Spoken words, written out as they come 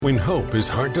When hope is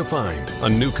hard to find, a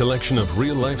new collection of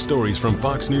real-life stories from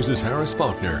Fox News' Harris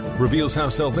Faulkner reveals how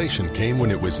salvation came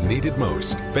when it was needed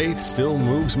most. Faith still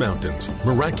moves mountains.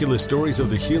 Miraculous stories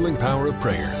of the healing power of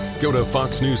prayer. Go to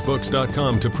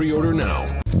foxnewsbooks.com to pre-order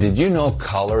now. Did you know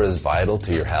color is vital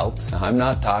to your health? I'm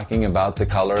not talking about the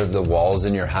color of the walls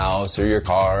in your house or your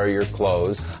car or your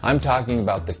clothes. I'm talking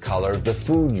about the color of the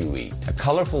food you eat. A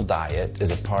colorful diet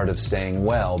is a part of staying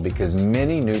well because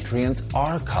many nutrients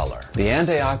are color. The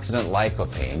antioxidant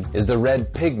lycopene is the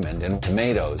red pigment in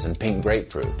tomatoes and pink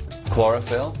grapefruit.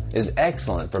 Chlorophyll is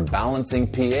excellent for balancing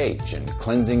pH and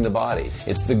cleansing the body.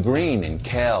 It's the green in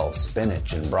kale,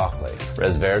 spinach, and broccoli.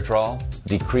 Resveratrol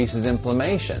decreases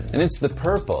inflammation, and it's the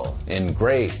purple in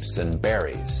grapes and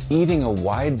berries. Eating a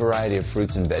wide variety of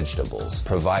fruits and vegetables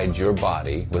provides your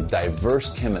body with diverse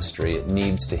chemistry it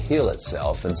needs to heal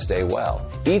itself and stay well.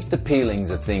 Eat the peelings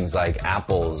of things like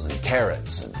apples and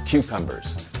carrots and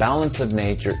cucumbers. Balance of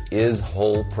nature is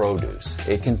whole produce.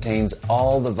 It contains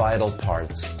all the vital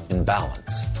parts in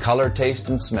balance. Color, taste,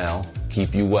 and smell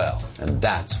keep you well, and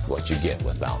that's what you get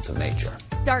with Balance of Nature.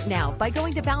 Start now by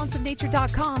going to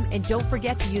balanceofnature.com and don't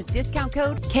forget to use discount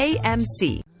code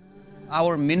KMC.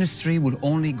 Our ministry will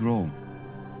only grow.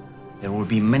 There will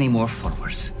be many more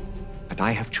followers, but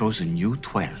I have chosen you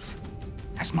 12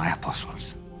 as my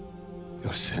apostles.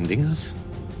 You're sending us?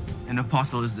 An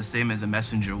apostle is the same as a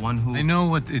messenger, one who... I know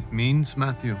what it means,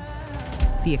 Matthew.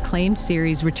 The acclaimed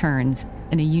series returns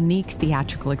in a unique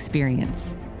theatrical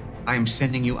experience. I am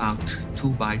sending you out 2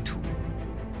 by 2.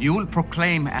 You will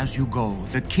proclaim as you go,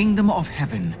 the kingdom of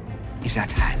heaven is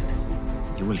at hand.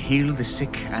 You will heal the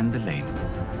sick and the lame.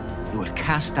 You will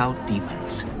cast out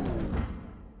demons.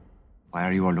 Why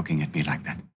are you all looking at me like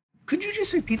that? Could you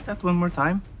just repeat that one more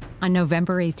time? On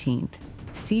November 18th,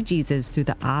 see Jesus through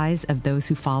the eyes of those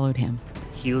who followed him.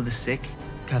 Heal the sick,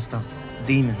 cast out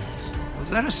demons. Was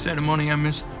that a ceremony I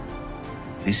missed?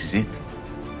 This is it.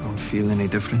 Don't feel any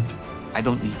different. I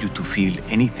don't need you to feel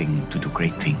anything to do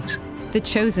great things. The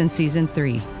Chosen Season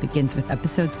 3 begins with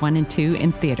episodes 1 and 2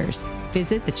 in theaters.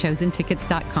 Visit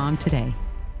thechosentickets.com today.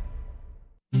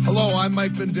 Hello, I'm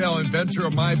Mike Lindell, inventor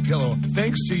of MyPillow.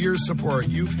 Thanks to your support,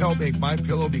 you've helped make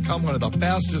MyPillow become one of the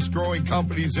fastest growing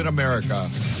companies in America.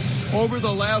 Over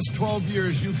the last 12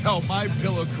 years, you've helped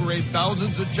MyPillow create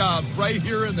thousands of jobs right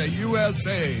here in the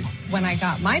USA. When I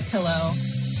got MyPillow,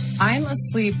 I'm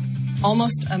asleep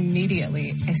almost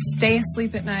immediately. I stay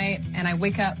asleep at night, and I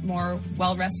wake up more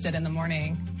well-rested in the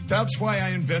morning. That's why I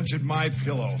invented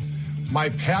MyPillow. My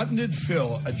patented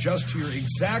fill adjusts to your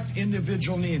exact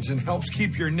individual needs and helps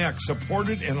keep your neck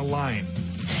supported and aligned.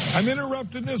 I'm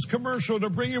interrupting this commercial to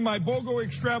bring you my BOGO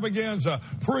extravaganza.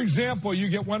 For example, you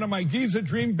get one of my Giza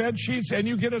Dream bed sheets and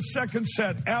you get a second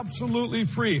set absolutely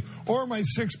free. Or my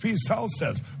 6-piece towel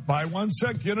sets. Buy one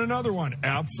set, get another one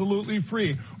absolutely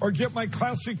free. Or get my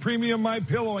classic premium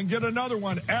MyPillow and get another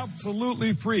one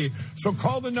absolutely free. So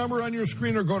call the number on your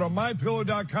screen or go to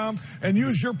MyPillow.com and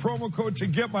use your promo code to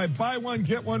get my buy one,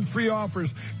 get one free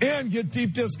offers and get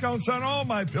deep discounts on all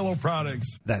MyPillow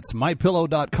products. That's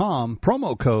MyPillow.com,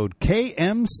 promo code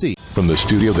KMC. From the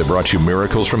studio that brought you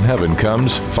Miracles from Heaven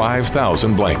comes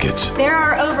 5,000 Blankets. There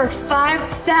are over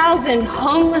 5,000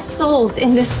 homeless souls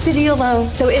in this city alone,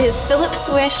 so it is Philip's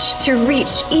wish to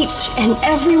reach each and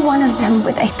every one of them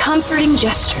with a comforting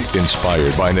gesture.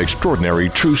 Inspired by an extraordinary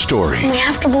true story. We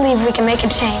have to believe we can make a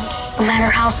change, no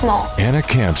matter how small. Anna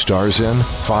Camp stars in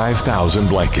 5,000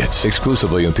 Blankets.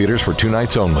 Exclusively in theaters for 2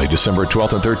 nights only, December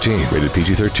 12th and 13th. Rated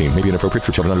PG-13. May be inappropriate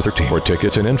for children under 13. For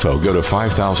tickets and info, go to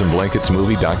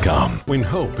 5000blanketsmovie.com. When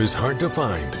hope is hard to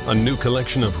find, a new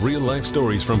collection of real-life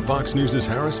stories from Fox News'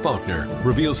 Harris Faulkner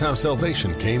reveals how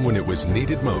salvation came when it was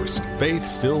needed most. Faith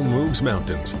still moves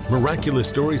mountains. Miraculous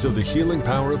stories of the healing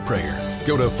power of prayer.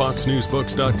 Go to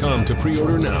foxnewsbooks.com to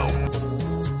pre-order now.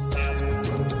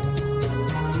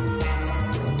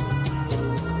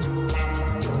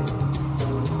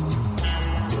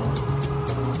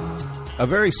 A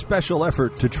very special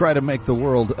effort to try to make the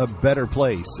world a better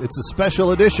place. It's a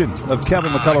special edition of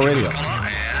Kevin McCullough Radio.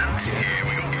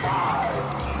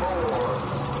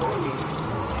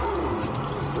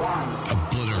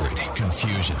 Obliterating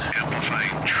confusion,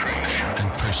 amplifying truth,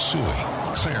 and pursuing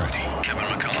clarity. Kevin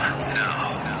McCullough,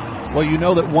 now. Well, you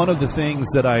know that one of the things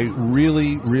that I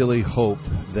really, really hope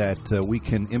that we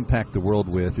can impact the world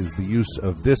with is the use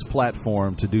of this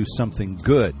platform to do something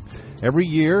good. Every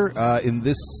year, in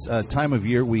this time of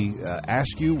year, we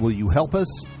ask you, will you help us?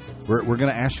 We're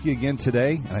going to ask you again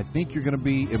today, and I think you're going to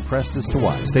be impressed as to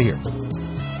why. Stay here.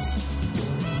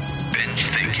 Binge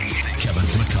Thinking. Kevin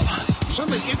McCullough.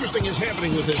 Something interesting is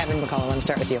happening with this. Kevin McCullough, let me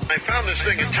start with you. I found this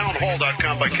thing at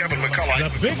townhall.com by Kevin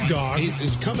McCullough. The big dog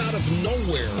has come out of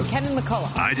nowhere. Kevin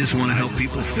McCullough. I just want to help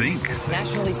people think.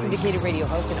 Nationally syndicated radio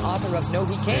host and author of No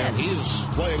He Can't. He's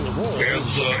playing the role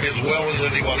as well as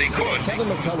anybody could. Kevin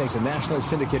McCullough is a nationally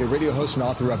syndicated radio host and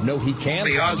author of No He Can't.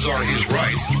 The odds are he's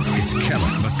right. It's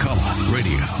Kevin McCullough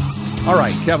Radio. All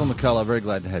right, Kevin McCullough, very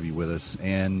glad to have you with us.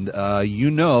 And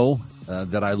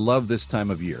that I love this time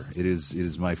of year. It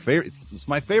is my favorite. It's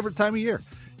my favorite time of year.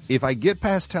 If I get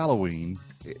past Halloween,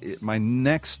 my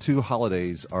next two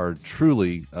holidays are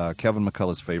truly Kevin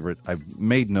McCullough's favorite. I've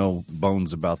made no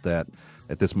bones about that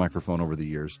at this microphone over the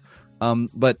years.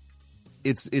 But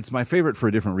it's my favorite for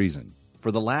a different reason.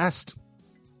 For the last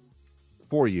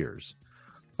 4 years,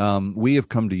 we have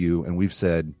come to you and we've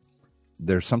said,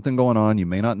 there's something going on. You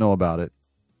may not know about it.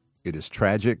 It is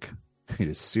tragic. It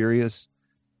is serious.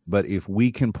 But if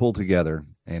we can pull together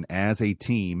and as a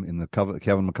team in the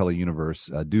Kevin McCullough universe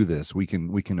do this, we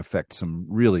can affect some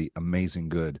really amazing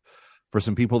good for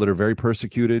some people that are very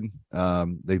persecuted.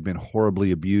 They've been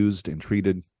horribly abused and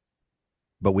treated,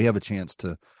 but we have a chance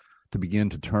to begin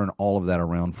to turn all of that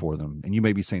around for them. And you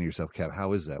may be saying to yourself, Kev,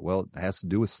 how is that? Well, it has to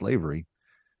do with slavery.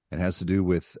 It has to do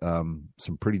with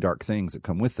some pretty dark things that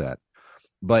come with that.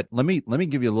 But let me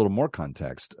give you a little more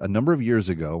context. A number of years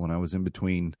ago, when I was in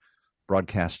between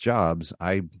broadcast jobs,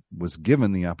 I was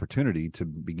given the opportunity to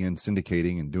begin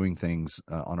syndicating and doing things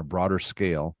on a broader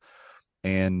scale.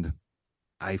 And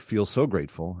I feel so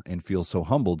grateful and feel so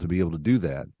humbled to be able to do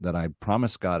that I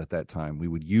promised God at that time we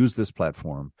would use this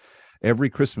platform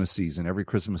every Christmas season, every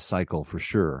Christmas cycle for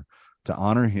sure, to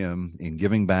honor him in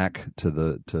giving back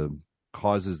to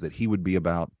causes that he would be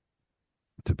about,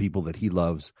 to people that he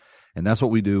loves. And that's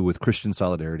what we do with Christian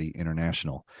Solidarity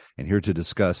International. And here to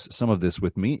discuss some of this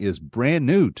with me is brand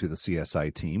new to the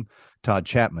CSI team, Todd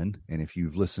Chapman. And if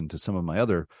you've listened to some of my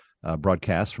other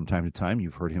broadcasts from time to time,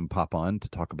 you've heard him pop on to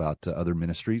talk about other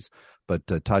ministries. But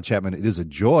Todd Chapman, it is a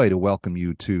joy to welcome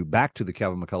you back to the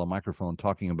Kevin McCullough microphone,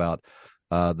 talking about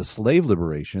the slave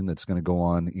liberation that's going to go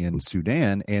on in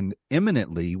Sudan. And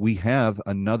imminently, we have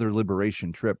another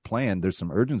liberation trip planned. There's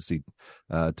some urgency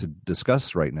to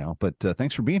discuss right now, but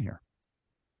thanks for being here.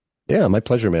 Yeah, my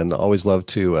pleasure, man. Always love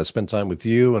to spend time with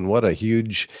you. And what a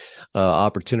huge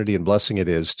opportunity and blessing it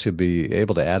is to be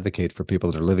able to advocate for people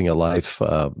that are living a life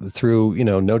through,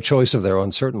 no choice of their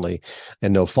own, certainly,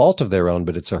 and no fault of their own,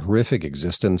 but it's a horrific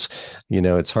existence.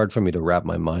 It's hard for me to wrap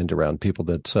my mind around people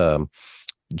that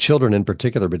children in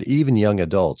particular, but even young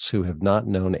adults who have not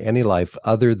known any life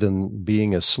other than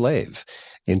being a slave.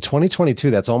 In 2022,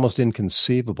 that's almost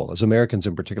inconceivable. As Americans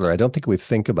in particular, I don't think we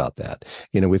think about that.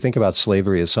 We think about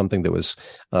slavery as something that was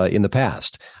in the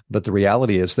past. But the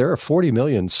reality is there are 40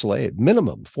 million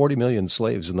minimum 40 million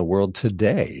slaves in the world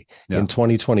today in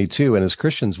 2022. And as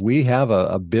Christians, we have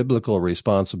a biblical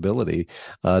responsibility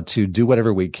to do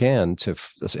whatever we can to,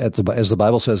 as the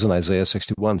Bible says in Isaiah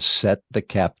 61, set the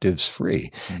captives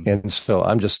free. Mm-hmm. And so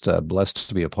I'm just blessed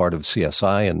to be a part of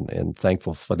CSI and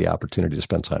thankful for the opportunity to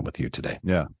spend time with you today.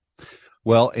 Yeah.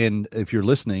 Well, and if you're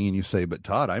listening and you say, but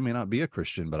Todd, I may not be a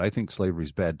Christian, but I think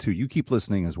slavery's bad too. You keep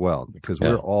listening as well, because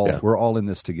we're all in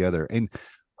this together. And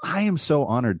I am so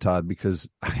honored, Todd, because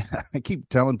I keep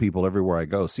telling people everywhere I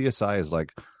go, CSI is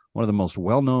like one of the most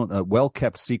well-known,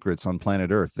 well-kept secrets on planet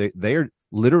Earth. They are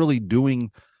literally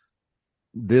doing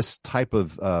this type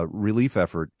of relief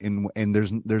effort, and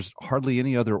there's hardly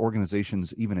any other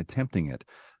organizations even attempting it.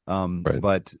 Right.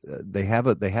 But they have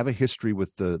a history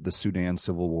with the Sudan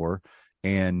Civil War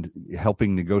and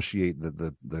helping negotiate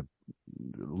the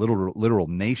literal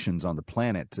nations on the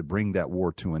planet to bring that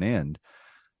war to an end.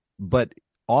 But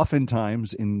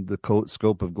oftentimes in the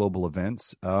scope of global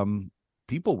events,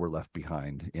 people were left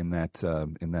behind in that,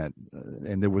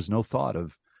 and there was no thought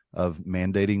of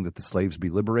mandating that the slaves be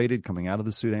liberated coming out of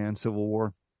the Sudan Civil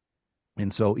War.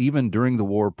 And so even during the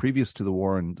war, previous to the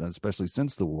war, and especially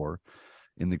since the war,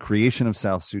 in the creation of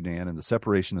South Sudan and the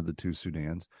separation of the two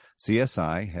Sudans,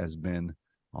 CSI has been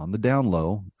on the down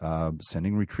low,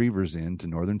 sending retrievers into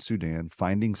northern Sudan,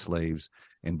 finding slaves,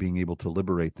 and being able to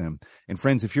liberate them. And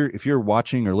friends, if you're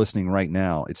watching or listening right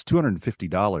now, it's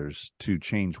 $250 to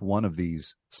change one of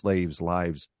these slaves'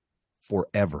 lives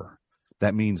forever.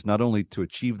 That means not only to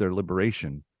achieve their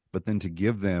liberation, but then to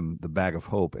give them the bag of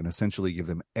hope and essentially give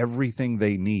them everything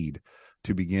they need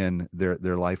to begin their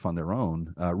life on their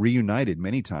own, reunited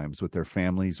many times with their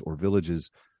families or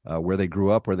villages where they grew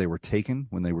up, where they were taken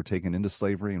when they were taken into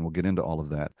slavery, and we'll get into all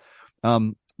of that.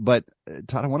 But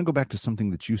Todd, I want to go back to something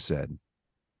that you said.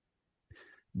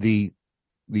 The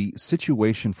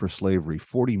situation for slavery,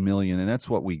 40 million, and that's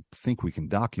what we think we can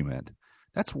document.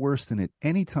 That's worse than at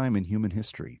any time in human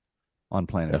history on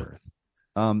planet Earth.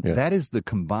 That is the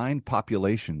combined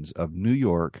populations of New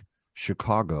York,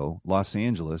 Chicago, Los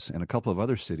Angeles, and a couple of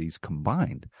other cities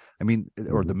combined. I mean,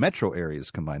 or the metro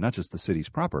areas combined, not just the cities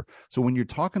proper. So when you're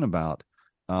talking about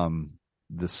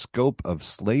the scope of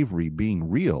slavery being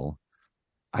real,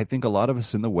 I think a lot of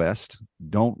us in the West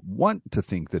don't want to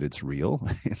think that it's real.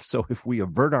 And so if we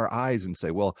avert our eyes and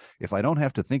say, well, if I don't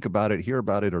have to think about it, hear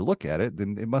about it, or look at it,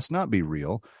 then it must not be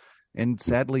real. And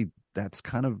sadly, that's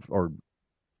kind of, or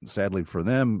sadly for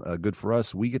them, good for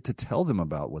us, we get to tell them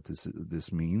about what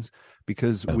this means,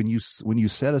 because when you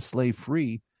set a slave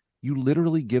free, you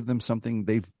literally give them something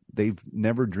they've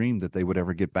never dreamed that they would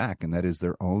ever get back, and that is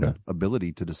their own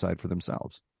ability to decide for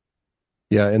themselves.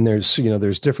 Yeah, and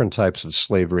there's different types of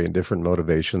slavery and different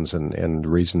motivations and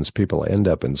reasons people end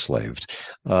up enslaved.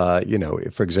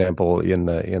 For example,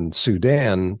 in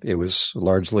Sudan, it was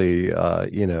largely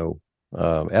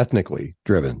ethnically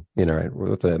driven,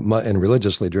 and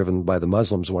religiously driven by the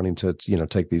Muslims wanting to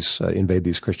take these invade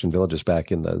these Christian villages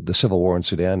back in the civil war in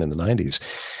Sudan in the 90s,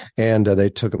 and they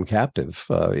took them captive.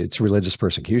 It's religious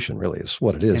persecution, really, is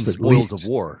what it is. And spoils of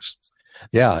war.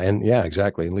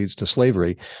 Exactly. It leads to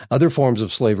slavery. Other forms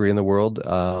of slavery in the world,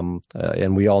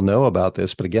 and we all know about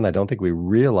this, but again, I don't think we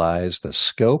realize the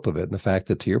scope of it and the fact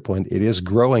that, to your point, it is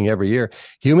growing every year.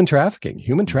 Human trafficking.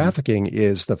 Human trafficking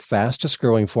is the fastest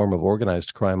growing form of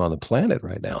organized crime on the planet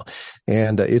right now.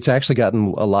 And it's actually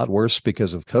gotten a lot worse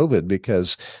because of COVID,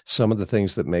 because some of the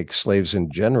things that make slaves in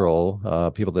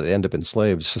general, people that end up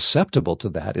enslaved, susceptible to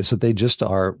that is that they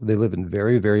live in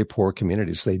very, very poor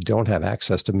communities. They don't have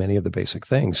access to many of the basic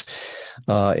things.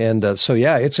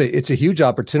 It's a huge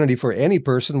opportunity for any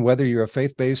person, whether you're a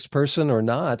faith-based person or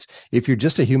not. If you're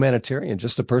just a humanitarian,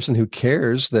 just a person who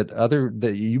cares that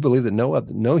you believe that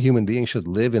no human being should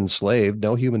live enslaved,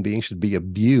 no human being should be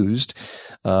abused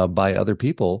by other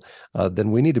people,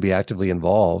 then we need to be actively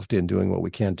involved in doing what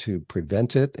we can to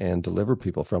prevent it and deliver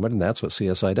people from it. And that's what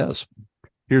CSI does.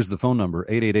 Here's the phone number,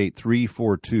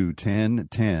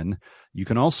 888-342-1010. You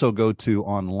can also go to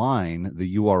online,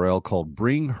 the URL called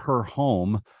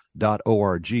bringherhome.org,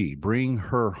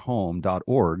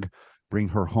 bringherhome.org,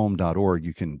 bringherhome.org.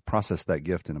 You can process that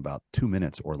gift in about 2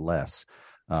 minutes or less.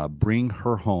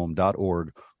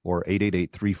 Bringherhome.org or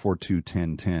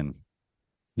 888-342-1010.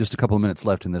 Just a couple of minutes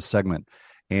left in this segment.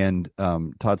 And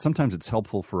Todd, sometimes it's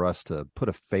helpful for us to put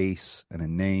a face and a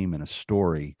name and a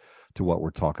story to what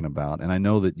we're talking about. And I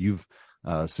know that you've,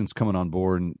 since coming on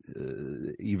board,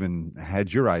 even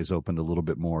had your eyes opened a little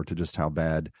bit more to just how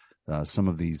bad some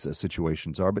of these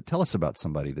situations are. But tell us about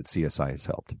somebody that CSI has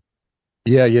helped.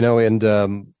 Yeah,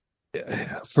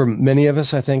 for many of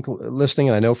us, I think, listening,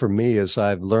 and I know for me, as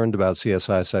I've learned about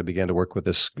CSI, as I began to work with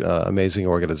this amazing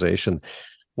organization,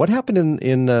 what happened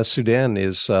in Sudan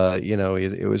is,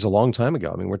 it was a long time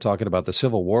ago. I mean, we're talking about the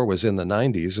Civil War was in the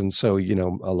 90s. And so,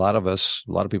 a lot of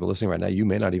people listening right now, you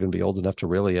may not even be old enough to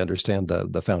really understand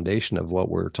the foundation of what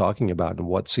we're talking about and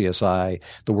what CSI,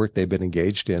 the work they've been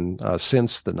engaged in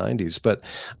since the 90s. But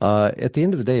at the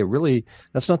end of the day,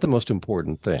 that's not the most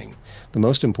important thing. The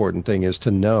most important thing is to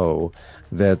know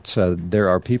that there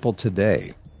are people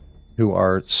today who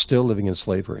are still living in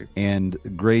slavery. And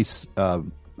Grace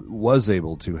was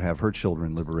able to have her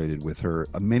children liberated with her.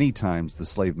 Many times the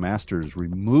slave masters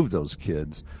remove those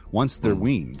kids once they're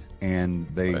weaned, and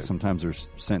they sometimes are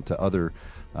sent to other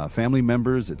family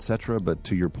members, etc. But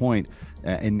to your point,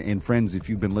 and friends, if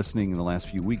you've been listening in the last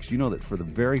few weeks, you know that for the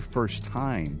very first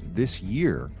time this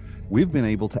year, we've been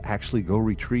able to actually go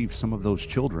retrieve some of those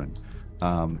children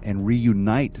and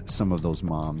reunite some of those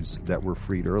moms that were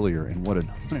freed earlier. And what an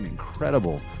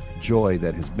incredible joy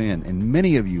that has been, and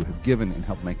many of you have given and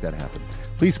helped make that happen.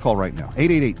 Please call right now,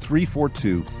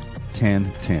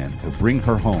 888-342-1010 or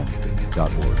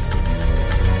bringherhome.org.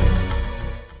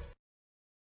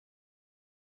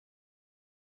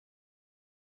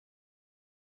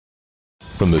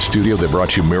 From the studio that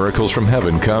brought you Miracles from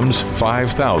Heaven comes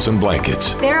 5,000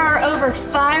 Blankets. There are over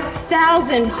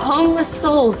 5,000 homeless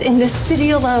souls in this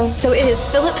city alone, so it is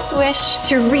Philip's wish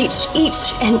to reach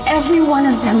each and every one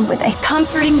of them with a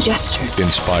comforting gesture.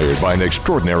 Inspired by an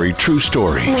extraordinary true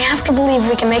story. We have to believe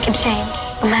we can make a change,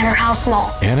 no matter how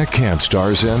small. Anna Camp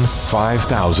stars in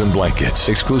 5,000 Blankets,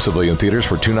 exclusively in theaters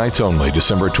for 2 nights only,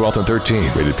 December 12th and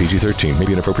 13th. Rated PG-13, may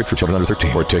be inappropriate for children under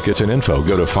 13. For tickets and info,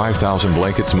 go to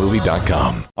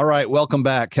 5000blanketsmovie.com. All right, welcome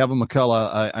back, Kevin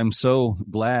McCullough. I'm so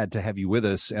glad to have you with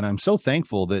us, and I'm so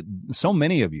thankful that so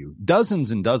many of you,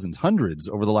 dozens and dozens, hundreds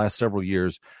over the last several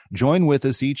years, join with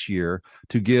us each year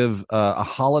to give a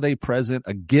holiday present,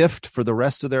 a gift for the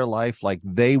rest of their life like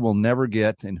they will never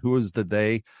get. And who is the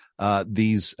they?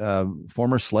 these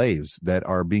former slaves that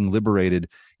are being liberated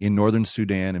in northern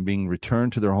Sudan and being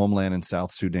returned to their homeland in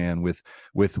South Sudan with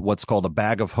what's called a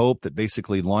bag of hope that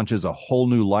basically launches a whole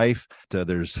new life.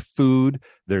 There's food,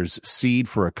 there's seed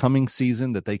for a coming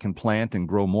season that they can plant and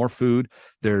grow more food.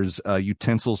 There's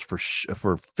utensils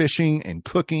for fishing and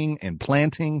cooking and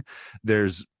planting.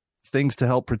 There's things to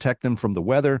help protect them from the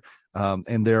weather.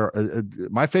 And they're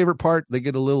my favorite part, they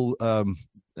get a little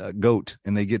goat,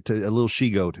 and they get to a little she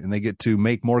goat, and they get to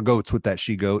make more goats with that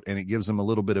she goat, and it gives them a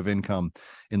little bit of income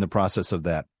in the process of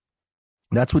that.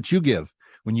 That's what you give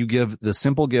when you give the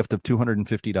simple gift of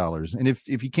 $250. And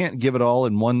if you can't give it all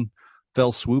in one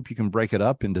fell swoop, you can break it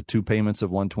up into 2 payments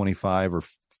of $125 or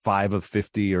 5 of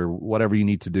 $50 or whatever you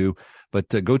need to do. But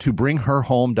go to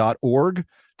bringherhome.org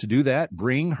to do that,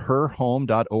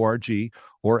 bringherhome.org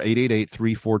or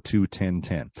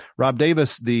 888-342-1010. Rob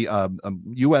Davis, the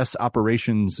U.S.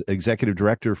 Operations Executive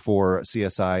Director for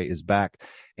CSI, is back.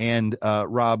 And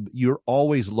Rob, you're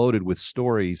always loaded with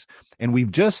stories. And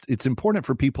it's important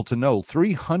for people to know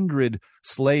 300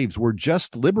 slaves were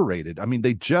just liberated. I mean,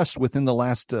 they just within the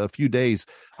last few days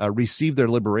received their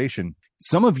liberation.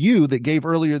 Some of you that gave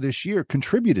earlier this year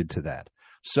contributed to that.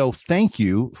 So thank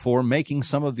you for making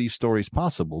some of these stories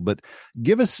possible. But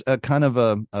give us a kind of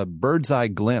a bird's eye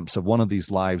glimpse of one of these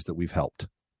lives that we've helped.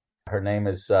 Her name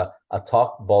is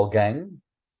Atok Bolgang,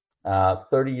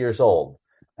 30 years old,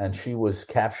 and she was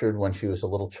captured when she was a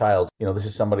little child. You know, this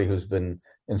is somebody who's been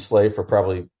enslaved for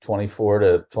probably 24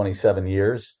 to 27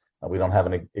 years. We don't have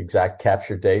an exact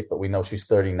capture date, but we know she's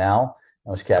 30 now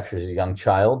and was captured as a young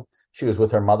child. She was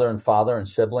with her mother and father and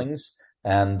siblings,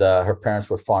 and her parents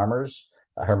were farmers.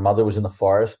 Her mother was in the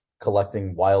forest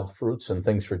collecting wild fruits and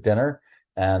things for dinner,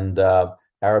 and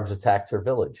Arabs attacked her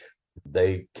village.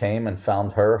 They came and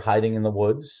found her hiding in the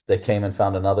woods. They came and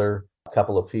found another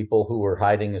couple of people who were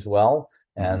hiding as well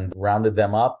and rounded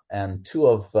them up. And two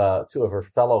of her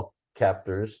fellow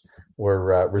captors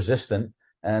were resistant,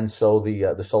 and so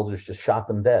the soldiers just shot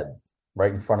them dead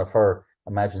right in front of her.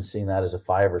 Imagine seeing that as a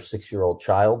 5 or 6 year old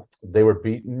child. They were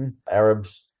beaten.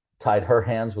 Arabs tied her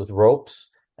hands with ropes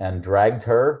and dragged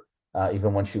her,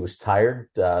 even when she was tired,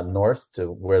 north to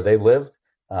where they lived.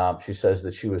 She says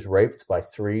that she was raped by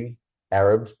 3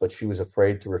 Arabs, but she was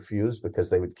afraid to refuse because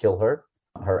they would kill her.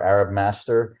 Her Arab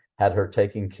master had her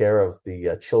taking care of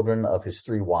the children of his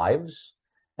 3 wives,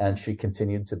 and she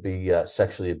continued to be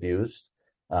sexually abused.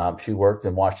 She worked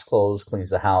and washed clothes,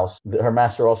 cleans the house. Her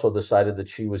master also decided that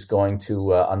she was going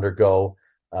to undergo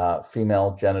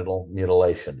female genital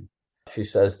mutilation. She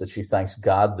says that she thanks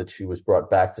God that she was brought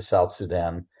back to South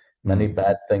Sudan. Many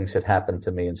bad things had happened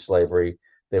to me in slavery.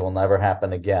 They will never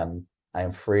happen again. I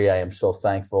am free. I am so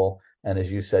thankful. And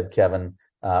as you said, Kevin,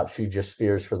 she just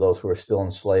fears for those who are still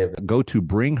enslaved. Go to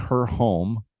Bring Her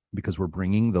Home, because we're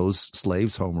bringing those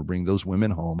slaves home. We're bringing those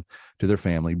women home to their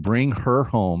family.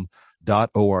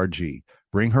 Bringherhome.org.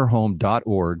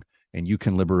 Bringherhome.org. And you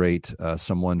can liberate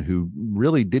someone who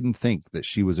really didn't think that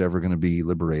she was ever going to be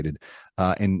liberated.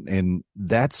 And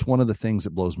that's one of the things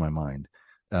that blows my mind.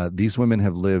 These women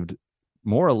have lived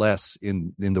more or less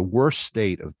in the worst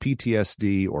state of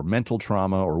PTSD or mental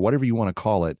trauma or whatever you want to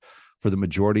call it for the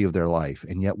majority of their life.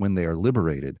 And yet when they are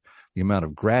liberated, the amount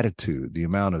of gratitude, the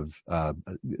amount of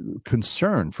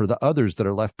concern for the others that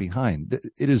are left behind.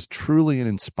 It is truly an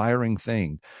inspiring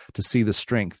thing to see the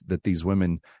strength that these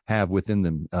women have within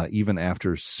them, even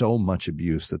after so much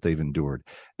abuse that they've endured.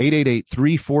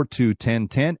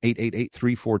 888-342-1010,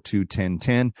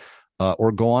 888-342-1010,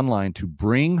 or go online to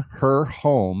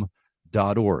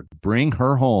bringherhome.org,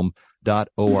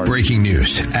 bringherhome.org. Breaking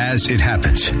news as it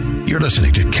happens. You're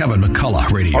listening to Kevin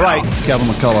McCullough Radio. All right, Kevin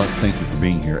McCullough, thank you for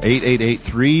being here.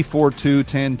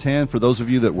 888-342-1010. For those of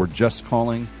you that were just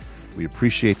calling, we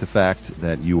appreciate the fact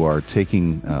that you are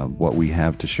taking what we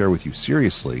have to share with you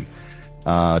seriously.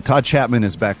 Todd Chapman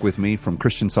is back with me from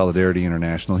Christian Solidarity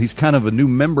International. He's kind of a new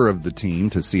member of the team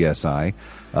to CSI.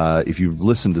 If you've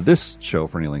listened to this show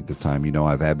for any length of time, you know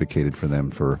I've advocated for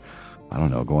them for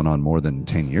going on more than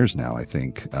 10 years now, I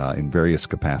think, in various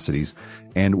capacities.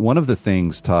 And one of the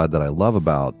things, Todd, that I love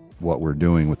about what we're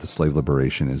doing with the slave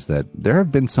liberation is that there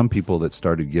have been some people that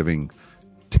started giving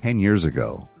 10 years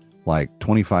ago, like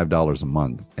 $25 a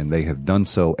month, and they have done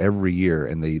so every year,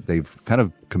 and they've kind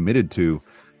of committed to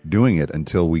doing it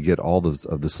until we get all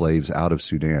of the slaves out of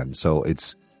Sudan. So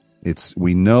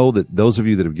we know that those of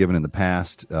you that have given in the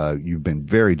past, you've been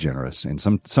very generous, and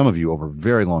some of you over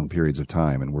very long periods of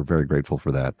time, and we're very grateful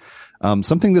for that.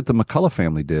 Something that the McCullough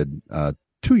family did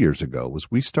 2 years ago was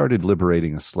we started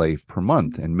liberating a slave per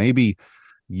month, and maybe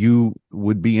you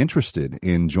would be interested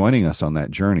in joining us on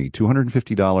that journey.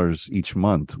 $250 each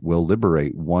month will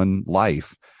liberate one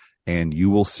life, and you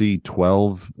will see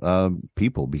 12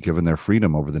 people be given their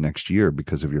freedom over the next year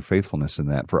because of your faithfulness in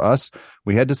that. For us,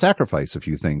 we had to sacrifice a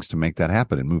few things to make that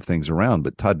happen and move things around.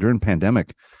 But Todd, during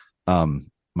pandemic,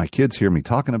 my kids hear me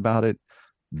talking about it.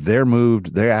 They're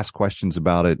moved. They ask questions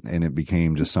about it, and it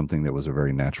became just something that was a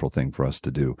very natural thing for us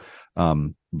to do.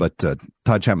 But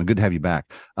Todd Chapman, good to have you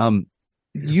back.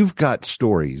 You've got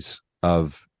stories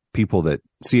of people that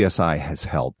CSI has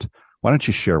helped. Why don't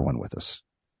you share one with us?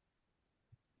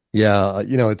 Yeah,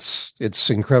 it's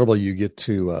incredible. You get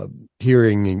to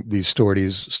hearing these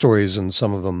stories, and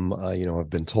some of them, have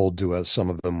been told to us. Some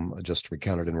of them just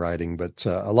recounted in writing, but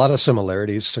a lot of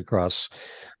similarities across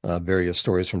various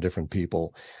stories from different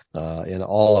people. And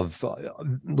all of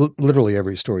literally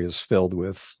every story is filled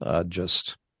with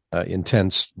just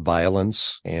intense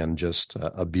violence and just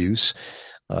abuse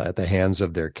at the hands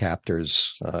of their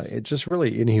captors. It's just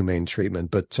really inhumane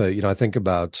treatment. But, I think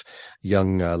about a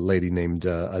young lady named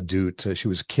Adut. She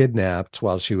was kidnapped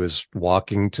while she was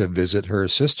walking to visit her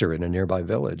sister in a nearby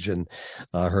village. And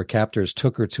her captors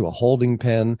took her to a holding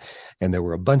pen, and there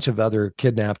were a bunch of other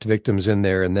kidnapped victims in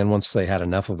there. And then once they had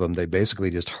enough of them, they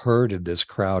basically just herded this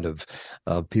crowd of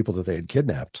people that they had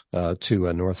kidnapped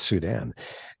to North Sudan.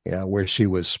 Where she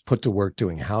was put to work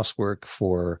doing housework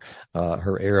for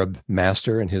her Arab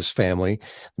master and his family,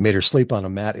 made her sleep on a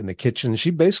mat in the kitchen. She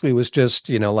basically was just,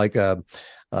 like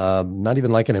not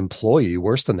even like an employee,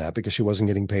 worse than that, because she wasn't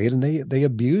getting paid. And they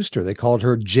abused her. They called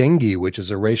her Jengi, which is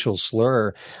a racial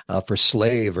slur for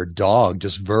slave or dog,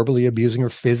 just verbally abusing her,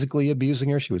 physically abusing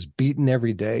her. She was beaten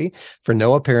every day for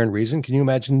no apparent reason. Can you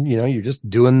imagine, you're just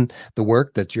doing the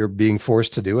work that you're being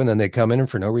forced to do, and then they come in and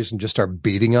for no reason just start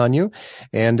beating on you.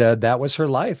 And that was her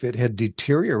life. It had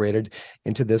deteriorated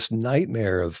into this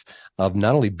nightmare of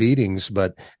not only beatings,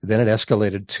 but then it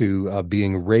escalated to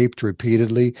being raped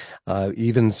repeatedly,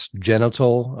 even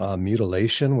genital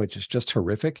mutilation, which is just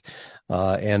horrific.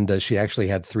 And she actually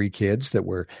had 3 kids that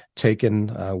were taken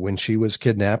when she was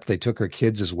kidnapped. They took her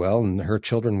kids as well, and her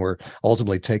children were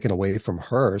ultimately taken away from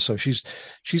her. So she's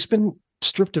been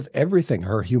stripped of everything,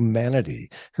 her humanity,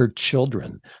 her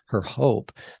children, her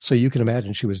hope. So you can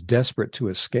imagine she was desperate to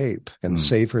escape and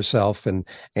save herself. And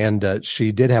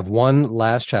she did have one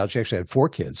last child. She actually had 4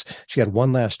 kids. She had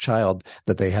one last child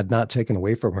that they had not taken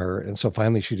away from her. And so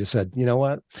finally she just said, you know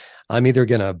what? I'm either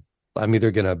going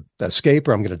to escape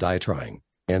or I'm going to die trying.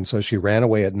 And so she ran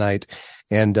away at night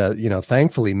and,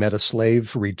 thankfully met a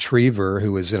slave retriever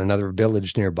who was in another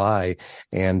village nearby.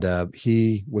 And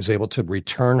he was able to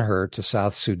return her to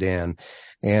South Sudan.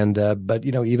 And, but,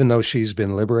 even though she's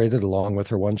been liberated along with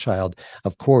her one child,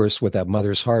 of course, with that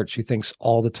mother's heart, she thinks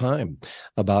all the time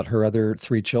about her other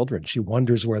 3 children. She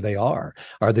wonders where they are.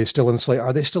 Are they still enslaved?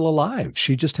 Are they still alive?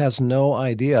 She just has no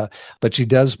idea, but she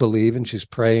does believe, and she's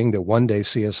praying that one day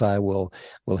CSI will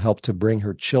help to bring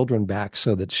her children back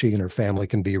so that she and her family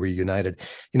can be reunited.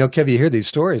 Kev, you hear these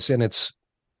stories and it's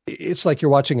like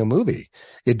you're watching a movie.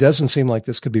 It doesn't seem like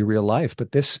this could be real life,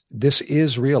 but this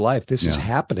is real life. This is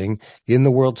happening in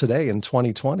the world today in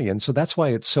 2020. And so that's why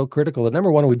it's so critical that,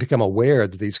 number one, we become aware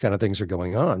that these kind of things are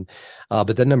going on.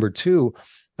 But then number 2,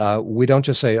 we don't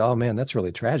just say, oh man, that's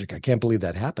really tragic. I can't believe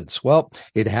that happens. Well,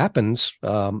 it happens.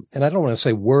 And I don't want to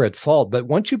say we're at fault, but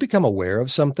once you become aware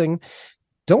of something,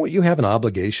 don't you have an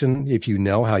obligation, if you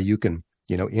know how you can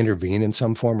intervene in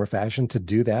some form or fashion, to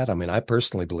do that? I mean, I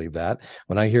personally believe that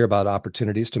when I hear about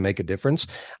opportunities to make a difference,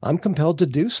 I'm compelled to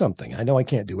do something. I know I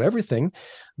can't do everything,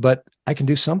 but I can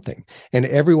do something. And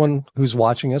everyone who's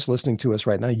watching us, listening to us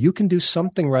right now, you can do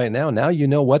something right now. Now you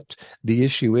know what the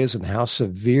issue is and how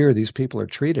severe these people are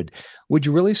treated. Would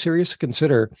you really seriously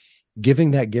consider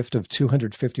giving that gift of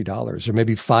 $250 or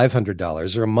maybe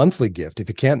 $500 or a monthly gift? If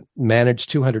you can't manage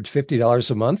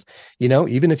 $250 a month,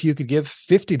 even if you could give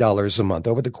 $50 a month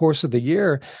over the course of the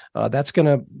year, that's going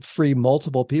to free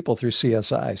multiple people through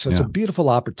CSI. So it's a beautiful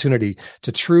opportunity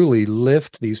to truly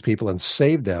lift these people and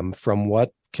save them from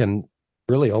what can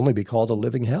really only be called a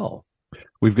living hell.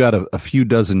 We've got a few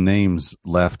dozen names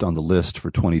left on the list for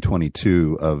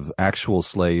 2022 of actual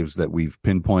slaves that we've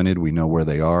pinpointed. We know where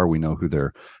they are. We know who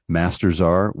their masters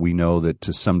are. We know that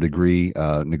to some degree,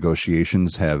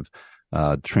 negotiations have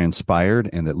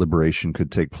transpired and that liberation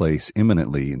could take place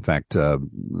imminently. In fact,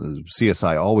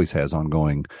 CSI always has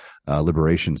ongoing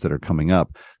liberations that are coming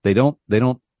up.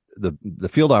 The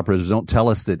field operatives don't tell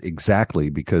us that exactly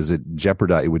because it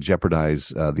would jeopardize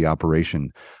the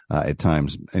operation at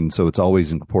times, and so it's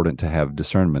always important to have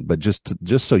discernment. But just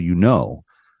so you know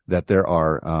that there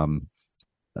are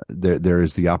there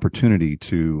is the opportunity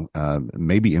to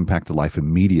maybe impact a life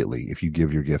immediately if you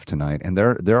give your gift tonight. And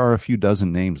there are a few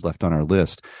dozen names left on our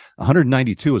list.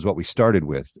 192 is what we started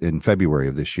with in February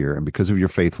of this year. And because of your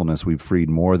faithfulness, we've freed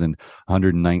more than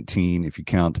 119. If you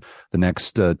count the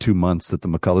next 2 months that the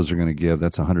McCulloughs are going to give,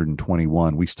 that's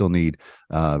 121. We still need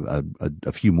a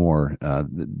few more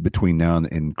between now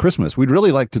and Christmas. We'd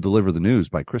really like to deliver the news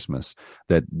by Christmas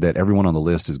that everyone on the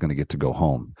list is going to get to go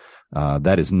home.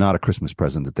 That is not a Christmas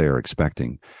present that they are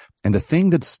expecting. And the thing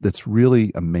that's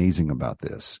really amazing about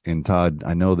this, and Todd,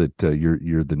 I know that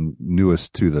you're the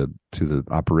newest to the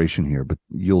operation here, but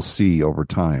you'll see over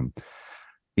time,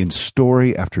 in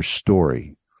story after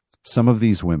story, some of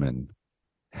these women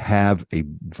have a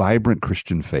vibrant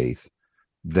Christian faith.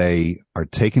 They are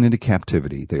taken into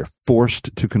captivity. They are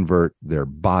forced to convert their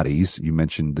bodies. You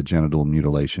mentioned the genital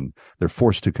mutilation. They're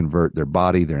forced to convert their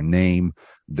body, their name,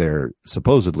 their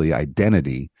supposedly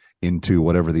identity into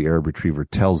whatever the Arab Retriever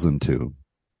tells them to.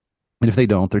 And if they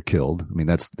don't, they're killed. I mean,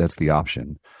 that's the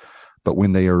option. But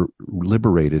when they are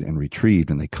liberated and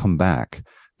retrieved and they come back,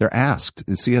 they're asked.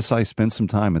 CSI spends some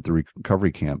time at the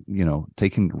recovery camp,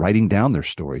 writing down their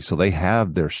story. So they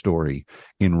have their story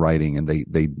in writing, and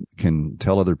they can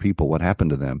tell other people what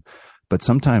happened to them. But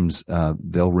sometimes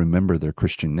they'll remember their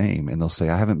Christian name and they'll say,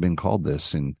 I haven't been called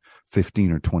this in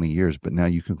 15 or 20 years, but now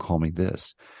you can call me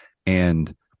this.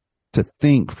 And to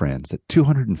think, friends, that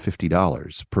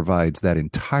 $250 provides that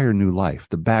entire new life,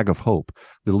 the bag of hope,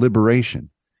 the liberation,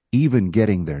 even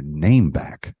getting their name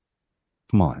back.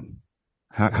 Come on.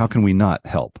 How can we not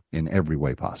help in every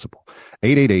way possible?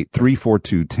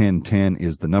 888-342-1010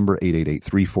 is the number,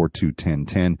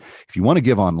 888-342-1010. If you want to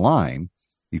give online,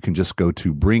 you can just go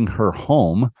to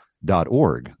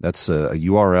bringherhome.org. That's a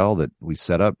URL that we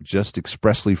set up just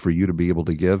expressly for you to be able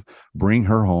to give,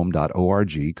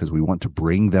 bringherhome.org, because we want to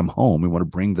bring them home. We want to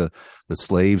bring the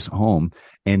slaves home.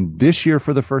 And this year,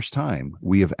 for the first time,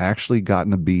 we have actually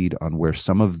gotten a bead on where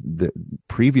some of the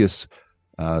previous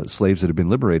slaves that have been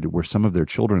liberated, where some of their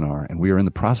children are. And we are in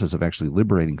the process of actually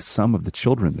liberating some of the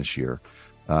children this year.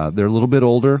 They're a little bit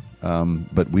older,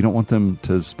 but we don't want them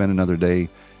to spend another day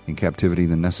in captivity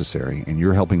than necessary. And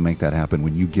you're helping make that happen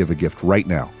when you give a gift right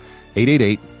now.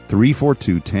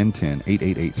 888-342-1010,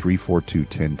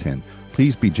 888-342-1010.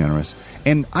 Please be generous.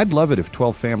 And I'd love it if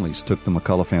 12 families took the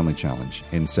McCullough Family Challenge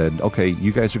and said, okay,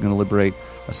 you guys are going to liberate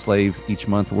a slave each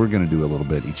month. We're going to do a little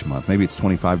bit each month. Maybe it's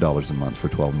 $25 a month for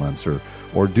 12 months or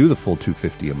do the full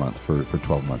 $250 a month for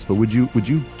 12 months. But would you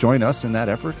join us in that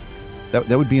effort? That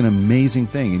would be an amazing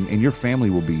thing. And your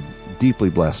family will be deeply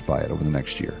blessed by it over the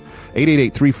next year.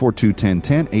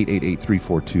 888-342-1010,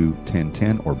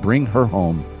 888-342-1010, or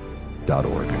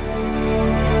bringherhome.org.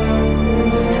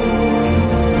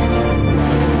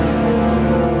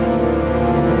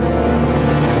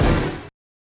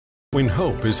 When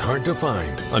hope is hard to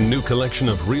find, a new collection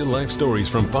of real-life stories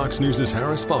from Fox News'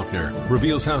 Harris Faulkner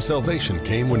reveals how salvation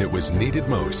came when it was needed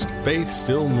most. Faith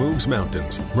still moves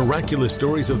mountains. Miraculous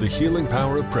stories of the healing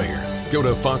power of prayer. Go to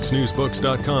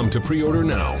foxnewsbooks.com to pre-order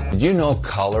now. Did you know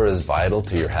color is vital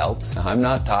to your health? I'm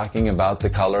not talking about the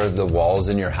color of the walls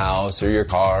in your house or your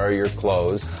car or your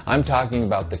clothes. I'm talking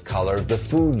about the color of the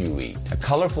food you eat. A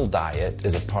colorful diet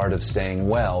is a part of staying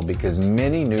well because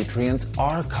many nutrients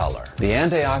are color. The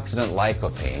antioxidant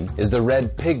lycopene is the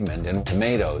red pigment in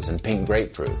tomatoes and pink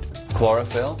grapefruit.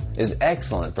 Chlorophyll is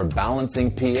excellent for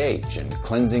balancing pH and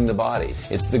cleansing the body.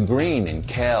 It's the green in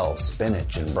kale,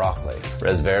 spinach, and broccoli.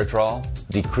 Resveratrol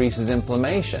decreases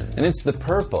inflammation, and it's the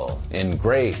purple in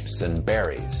grapes and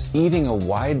berries. Eating a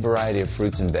wide variety of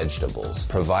fruits and vegetables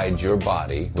provides your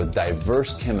body with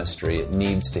diverse chemistry it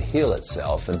needs to heal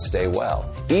itself and stay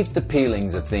well. Eat the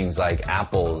peelings of things like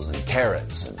apples and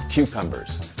carrots and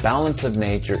cucumbers. Balance of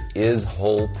nature is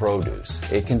whole produce.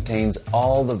 It contains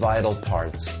all the vital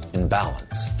parts in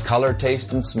balance. Color,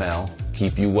 taste, and smell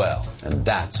keep you well, and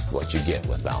that's what you get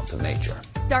with Balance of Nature.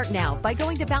 Start now by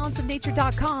going to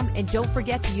balanceofnature.com and don't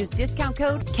forget to use discount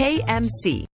code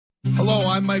KMC. Hello,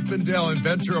 I'm Mike Lindell,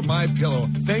 inventor of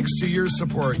MyPillow. Thanks to your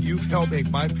support, you've helped make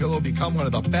MyPillow become one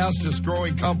of the fastest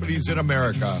growing companies in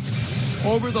America.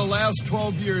 Over the last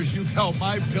 12 years, you've helped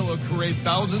MyPillow create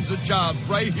thousands of jobs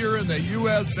right here in the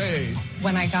USA.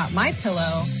 When I got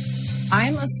MyPillow,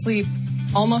 I'm asleep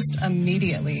almost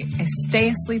immediately. I stay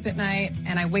asleep at night,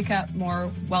 and I wake up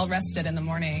more well-rested in the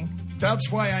morning.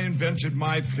 That's why I invented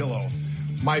MyPillow.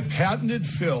 My patented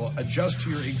fill adjusts to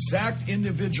your exact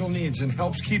individual needs and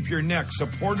helps keep your neck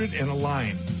supported and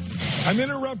aligned. I'm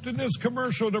interrupting this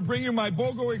commercial to bring you my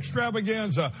BOGO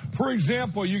extravaganza. For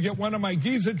example, you get one of my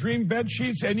Giza Dream bed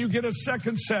sheets and you get a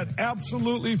second set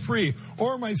absolutely free,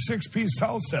 or my 6-piece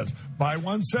towel sets. Buy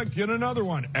one set, get another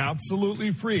one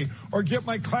absolutely free. Or get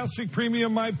my classic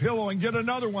premium MyPillow and get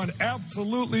another one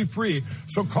absolutely free.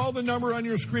 So call the number on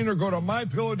your screen or go to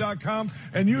MyPillow.com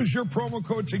and use your promo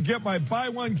code to get my buy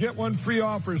one, get one free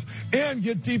offers and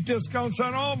get deep discounts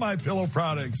on all MyPillow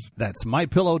products. That's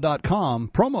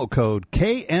MyPillow.com, promo code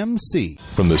KMC.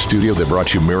 From the studio that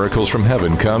brought you Miracles from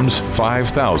Heaven comes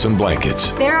 5,000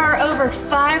 Blankets. There are over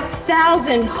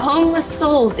 5,000 homeless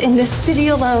souls in this city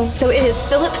alone, so it is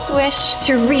Philip's wish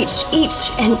to reach each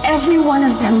and every one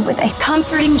of them with a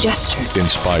comforting gesture.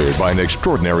 Inspired by an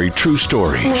extraordinary true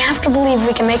story. We have to believe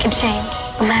we can make a change,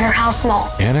 no matter how small.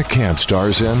 Anna Camp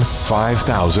stars in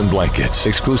 5,000 Blankets.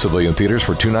 Exclusively in theaters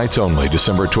for 2 nights only,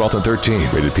 December 12th and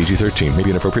 13th. Rated PG-13. May be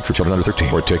inappropriate for children under 13.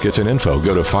 For tickets and info,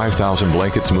 go to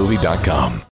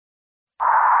 5000blanketsmovie.com.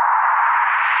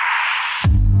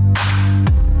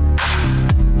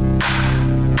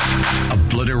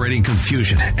 Obliterating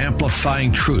confusion,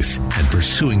 amplifying truth, and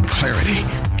pursuing clarity.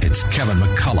 It's Kevin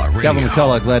McCullough Radio. Kevin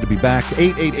McCullough, glad to be back.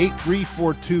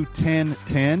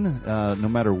 888-342-1010. No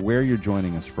matter where you're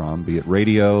joining us from, be it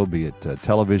radio, be it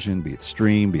television, be it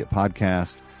stream, be it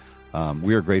podcast,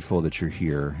 we are grateful that you're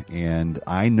here. And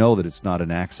I know that it's not an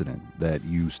accident that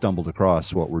you stumbled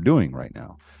across what we're doing right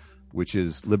now, which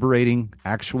is liberating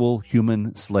actual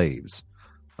human slaves.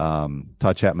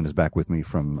 Todd Chapman is back with me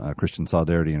from Christian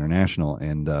Solidarity International.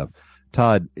 And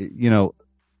Todd,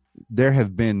 there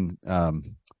have been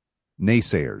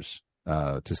naysayers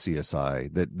to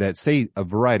CSI that say a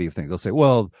variety of things. They'll say,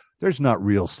 well, there's not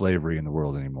real slavery in the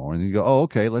world anymore. And you go, oh,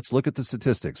 okay, let's look at the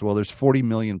statistics. Well, there's 40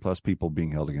 million plus people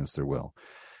being held against their will.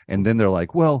 And then they're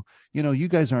like, well, you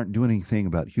guys aren't doing anything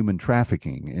about human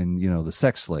trafficking and, the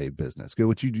sex slave business.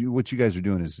 What you guys are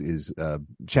doing is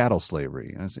chattel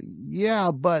slavery. And I say,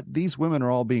 yeah, but these women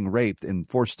are all being raped and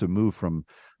forced to move from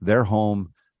their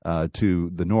home to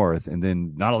the north, and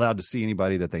then not allowed to see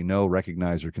anybody that they know,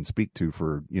 recognize, or can speak to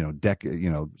for,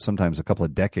 sometimes a couple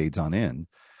of decades on end.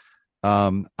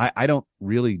 I don't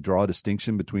really draw a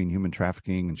distinction between human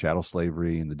trafficking and chattel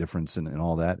slavery and the difference in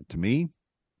all that. To me,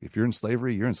 if you're in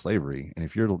slavery, you're in slavery. And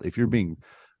if you're being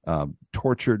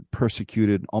tortured,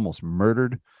 persecuted, almost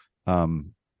murdered,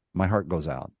 my heart goes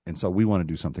out. And so we want to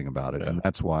do something about it. Yeah. And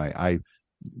that's why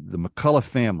the McCullough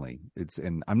family,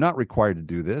 and I'm not required to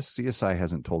do this. CSI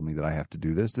hasn't told me that I have to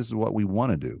do this. This is what we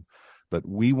want to do. But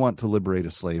we want to liberate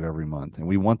a slave every month. And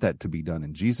we want that to be done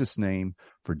in Jesus' name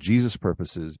for Jesus'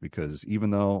 purposes, because even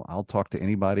though I'll talk to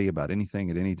anybody about anything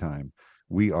at any time,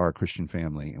 we are a Christian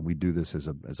family, and we do this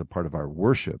as a part of our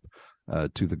worship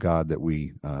to the God that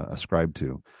we ascribe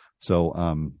to. So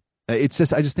I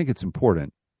just think it's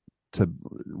important to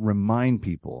remind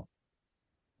people,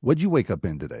 what'd you wake up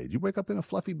in today? Did you wake up in a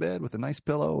fluffy bed with a nice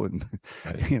pillow and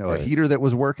a heater that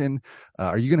was working?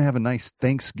 Are you going to have a nice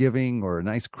Thanksgiving or a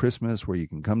nice Christmas where you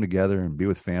can come together and be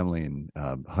with family and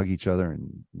hug each other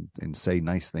and say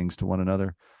nice things to one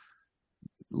another?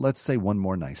 Let's say one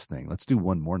more nice thing. Let's do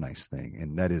one more nice thing,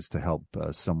 and that is to help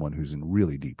someone who's in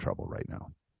really deep trouble right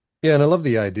now. Yeah, and I love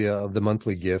the idea of the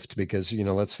monthly gift because,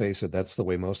 let's face it, that's the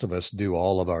way most of us do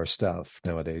all of our stuff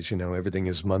nowadays. Everything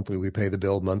is monthly. We pay the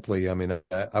bill monthly. I mean,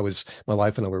 my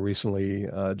wife and I were recently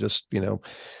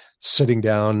sitting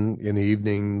down in the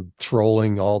evening,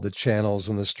 trolling all the channels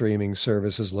and the streaming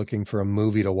services, looking for a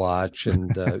movie to watch.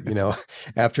 And,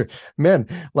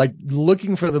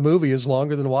 looking for the movie is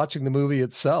longer than watching the movie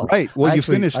itself. Right. Well, you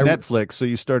finished Netflix, so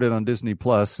you started on Disney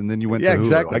Plus, and then you went to Hulu.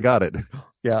 Exactly. I got it.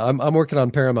 Yeah, I'm working on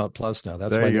Paramount Plus now.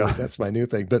 That's my new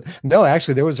thing. But no,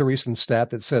 actually, there was a recent stat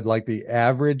that said the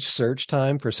average search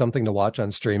time for something to watch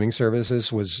on streaming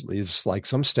services is like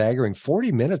some staggering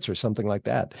 40 minutes or something like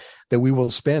that we will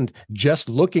spend just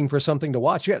looking for something to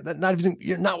watch. You're not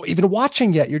even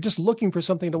watching yet. You're just looking for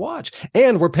something to watch,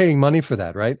 and we're paying money for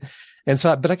that, right? And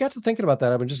so, but I got to thinking about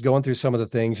that. I've been just going through some of the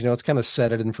things, it's kind of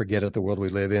set it and forget it, the world we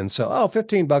live in. So,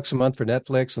 $15 a month for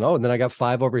Netflix. And then I got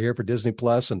 $5 over here for Disney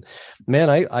Plus. And man,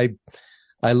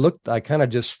 I kind of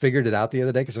just figured it out the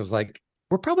other day because I was like,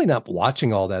 we're probably not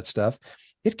watching all that stuff.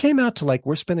 It came out to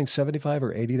we're spending $75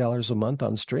 or $80 a month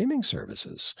on streaming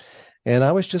services. And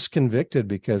I was just convicted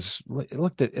because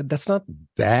look, that's not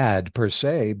bad per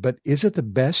se, but is it the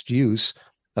best use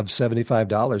of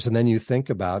 $75? And then you think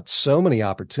about so many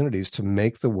opportunities to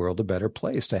make the world a better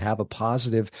place, to have a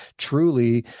positive,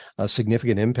 truly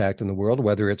significant impact in the world,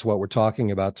 whether it's what we're talking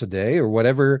about today or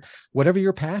whatever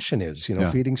your passion is,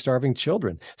 feeding starving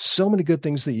children. So many good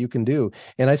things that you can do.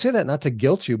 And I say that not to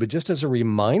guilt you, but just as a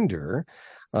reminder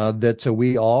that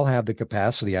we all have the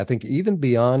capacity, I think, even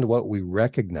beyond what we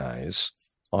recognize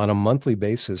on a monthly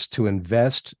basis, to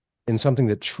invest in something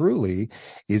that truly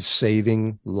is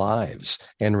saving lives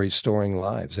and restoring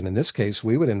lives. And in this case,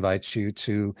 we would invite you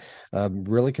to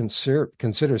really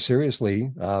consider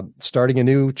seriously starting a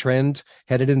new trend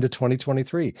headed into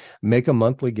 2023. Make a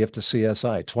monthly gift to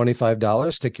CSI,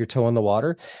 $25, stick your toe in the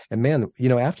water. And man,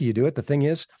 after you do it, the thing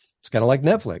is, it's kind of like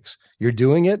Netflix. You're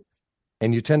doing it,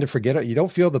 and you tend to forget it. You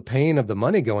don't feel the pain of the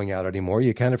money going out anymore.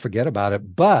 You kind of forget about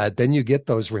it. But then you get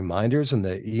those reminders and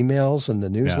the emails and the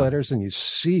newsletters, and you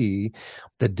see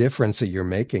the difference that you're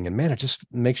making. And man, it just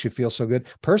makes you feel so good.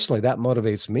 Personally, that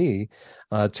motivates me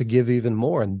to give even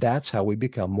more. And that's how we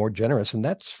become more generous. And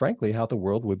that's frankly how the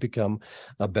world would become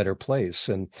a better place.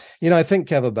 And, I think,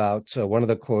 Kev, about one of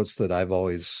the quotes that I've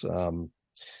always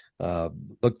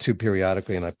looked to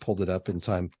periodically, and I pulled it up in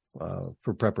time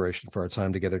for preparation for our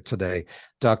time together today.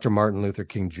 Dr. Martin Luther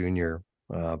King Jr.,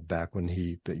 back when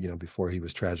he, before he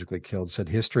was tragically killed, said,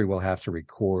 history will have to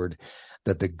record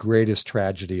that the greatest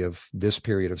tragedy of this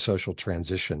period of social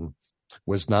transition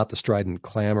was not the strident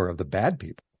clamor of the bad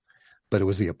people, but it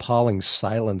was the appalling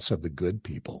silence of the good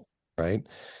people, right?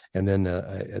 And then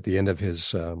at the end of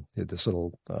his this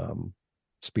little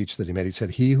speech that he made, he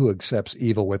said, he who accepts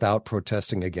evil without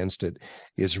protesting against it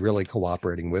is really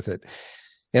cooperating with it.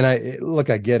 And I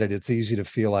get it. It's easy to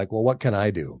feel like, well, what can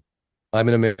I do? I'm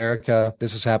in America.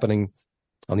 This is happening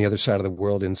on the other side of the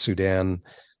world in Sudan.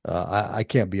 I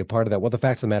can't be a part of that. Well, the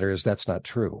fact of the matter is that's not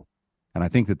true. And I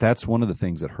think that that's one of the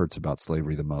things that hurts about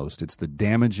slavery the most. It's the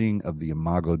damaging of the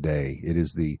imago Dei. It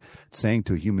is the saying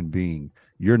to a human being,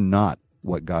 you're not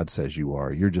what God says you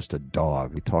are. You're just a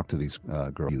dog. We talk to these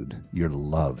girls. You're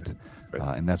loved.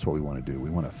 And that's what we want to do. We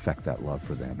want to affect that love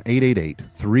for them.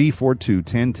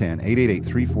 888-342-1010.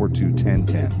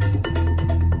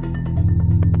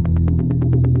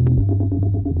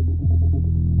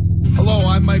 888-342-1010. Hello,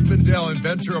 I'm Mike Lindell,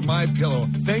 inventor of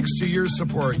MyPillow. Thanks to your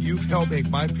support, you've helped make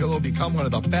MyPillow become one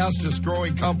of the fastest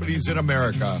growing companies in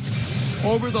America.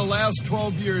 Over the last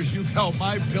 12 years, you've helped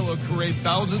MyPillow create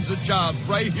thousands of jobs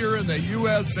right here in the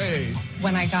USA.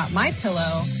 When I got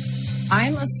MyPillow,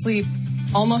 I'm asleep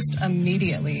almost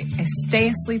immediately. I stay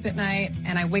asleep at night,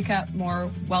 and I wake up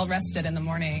more well-rested in the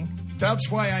morning.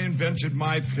 That's why I invented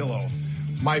MyPillow.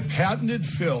 My patented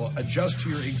fill adjusts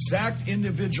to your exact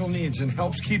individual needs and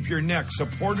helps keep your neck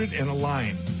supported and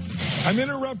aligned. I'm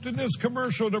interrupting this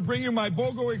commercial to bring you my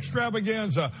BOGO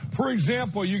extravaganza. For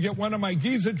example, you get one of my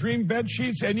Giza Dream bed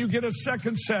sheets and you get a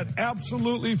second set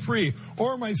absolutely free.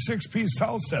 Or my 6-piece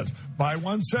towel sets. Buy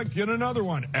one set, get another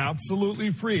one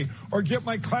absolutely free. Or get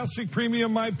my classic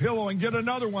premium MyPillow and get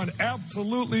another one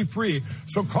absolutely free.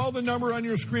 So call the number on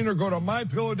your screen or go to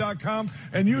MyPillow.com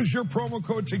and use your promo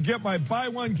code to get my buy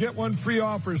one, get one free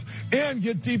offers and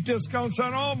get deep discounts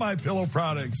on all MyPillow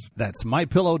products. That's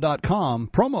MyPillow.com,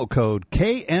 promo code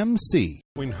KMC.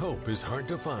 When hope is hard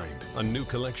to find, a new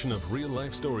collection of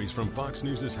real-life stories from Fox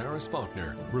News' Harris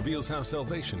Faulkner reveals how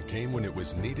salvation came when it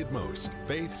was needed most.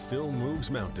 Faith still moves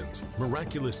mountains.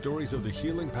 Miraculous stories of the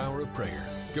healing power of prayer.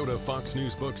 Go to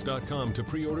foxnewsbooks.com to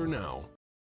pre-order now.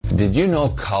 Did you know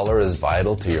color is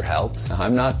vital to your health?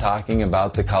 I'm not talking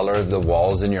about the color of the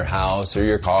walls in your house or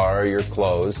your car or your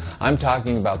clothes. I'm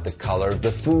talking about the color of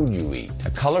the food you eat. A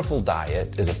colorful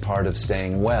diet is a part of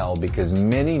staying well because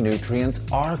many nutrients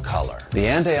are color. The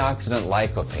antioxidant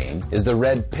lycopene is the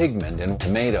red pigment in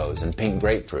tomatoes and pink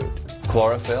grapefruit.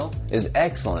 Chlorophyll is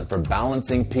excellent for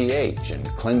balancing pH and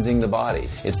cleansing the body.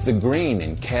 It's the green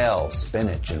in kale,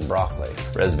 spinach, and broccoli.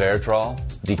 Resveratrol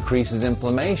decreases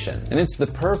inflammation, and it's the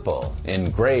purple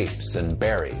in grapes and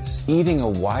berries. Eating a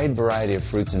wide variety of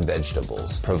fruits and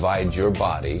vegetables provides your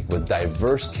body with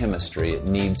diverse chemistry it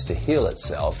needs to heal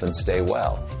itself and stay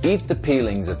well. Eat the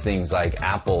peelings of things like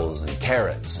apples and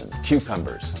carrots and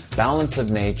cucumbers. Balance of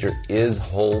nature is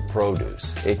whole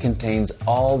produce. It contains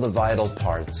all the vital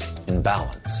parts in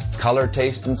balance. Color,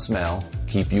 taste, and smell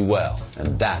keep you well,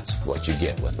 and that's what you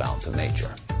get with Balance of Nature.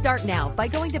 Start now by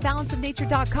going to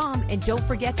balanceofnature.com and don't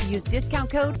forget to use discount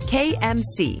code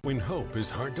KMC. When hope is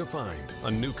hard to find,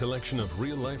 a new collection of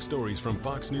real-life stories from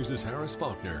Fox News' Harris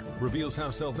Faulkner reveals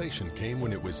how salvation came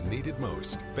when it was needed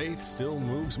most. Faith still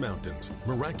moves mountains.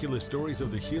 Miraculous stories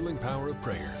of the healing power of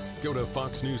prayer. Go to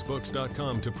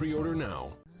foxnewsbooks.com to pre-order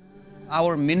now.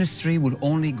 Our ministry will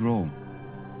only grow.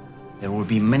 There will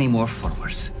be many more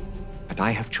followers, but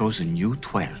I have chosen you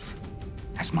 12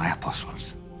 as my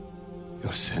apostles.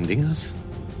 You're sending us?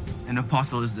 An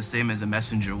apostle is the same as a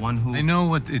messenger, one who... I know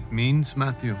what it means,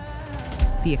 Matthew.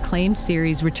 The acclaimed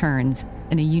series returns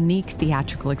in a unique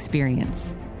theatrical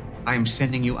experience. I am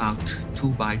sending you out 2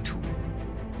 by 2.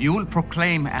 You will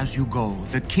proclaim as you go,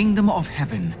 the kingdom of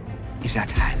heaven is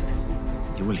at hand.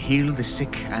 You will heal the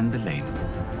sick and the lame.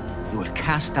 You will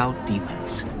cast out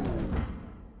demons.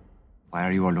 Why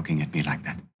are you all looking at me like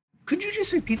that? Could you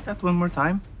just repeat that one more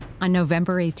time? On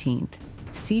November 18th,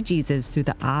 see Jesus through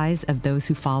the eyes of those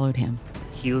who followed him.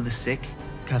 Heal the sick,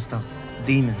 cast out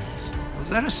demons. Was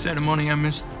that a ceremony I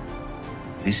missed?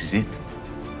 This is it.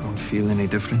 Don't feel any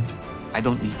different? I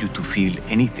don't need you to feel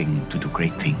anything to do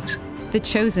great things. The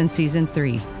Chosen Season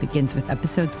 3 begins with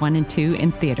episodes 1 and 2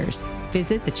 in theaters.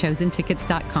 Visit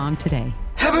thechosentickets.com today.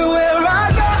 Everywhere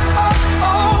I go,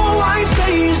 I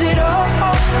change it all.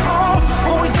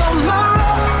 Always on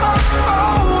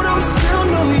my own, I'm still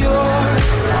New York.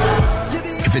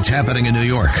 If it's happening in New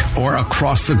York or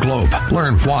across the globe,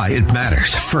 learn why it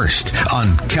matters first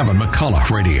on Kevin McCullough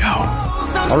Radio.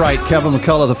 All right, Kevin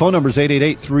McCullough. The phone number is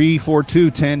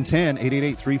 888-342-1010,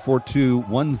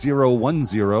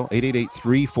 888-342-1010,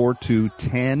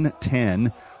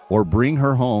 888-342-1010, or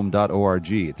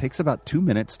bringherhome.org. It takes about 2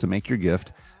 minutes to make your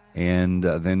gift, and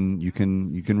then you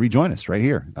can rejoin us right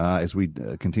here as we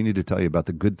continue to tell you about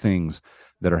the good things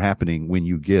that are happening when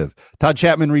you give. Todd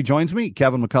Chapman rejoins me.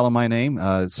 Kevin McCullough, my name.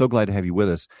 So glad to have you with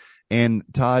us. And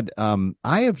Todd,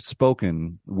 I have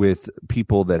spoken with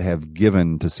people that have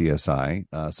given to CSI.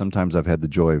 Sometimes I've had the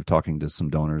joy of talking to some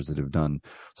donors that have done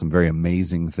some very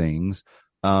amazing things.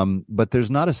 But there's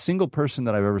not a single person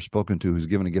that I've ever spoken to who's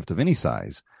given a gift of any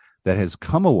size that has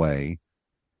come away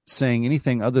saying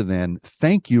anything other than,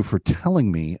 thank you for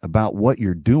telling me about what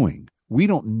you're doing. We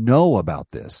don't know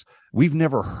about this. We've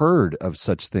never heard of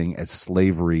such thing as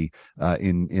slavery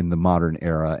in the modern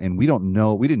era, and we didn't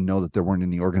know that there weren't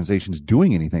any organizations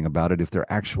doing anything about it if there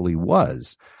actually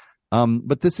was.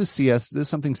 But this is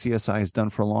something CSI has done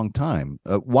for a long time.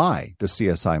 Why does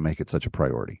CSI make it such a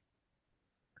priority?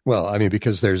 Well, I mean,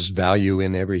 because there's value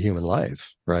in every human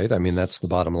life, right? I mean, that's the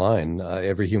bottom line.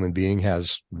 Every human being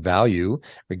has value,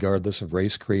 regardless of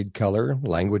race, creed, color,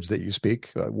 language that you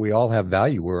speak. We all have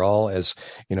value. We're all, as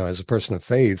a person of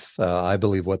faith, I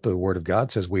believe what the Word of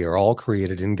God says. We are all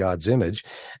created in God's image,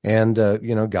 and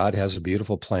God has a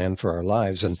beautiful plan for our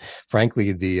lives. And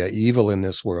frankly, the evil in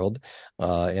this world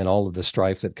and all of the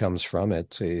strife that comes from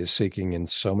it is seeking in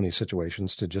so many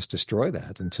situations to just destroy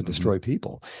that and to destroy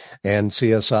people. And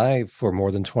CSI for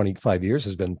more than 25 years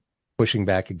has been pushing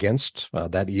back against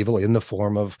that evil in the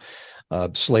form of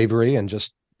slavery and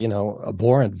just,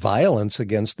 abhorrent violence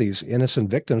against these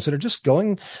innocent victims that are just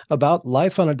going about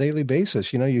life on a daily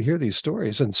basis. You hear these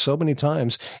stories, and so many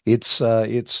times it's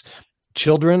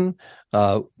children,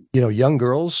 young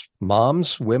girls,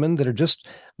 moms, women that are just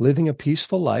living a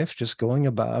peaceful life, just going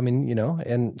about,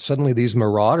 and suddenly these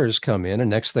marauders come in,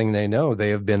 and next thing they know, they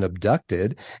have been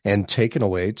abducted and taken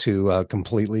away to a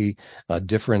completely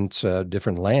different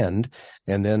land,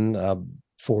 and then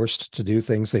forced to do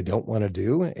things they don't want to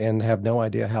do and have no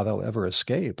idea how they'll ever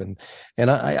escape. And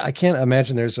I can't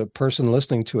imagine there's a person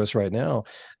listening to us right now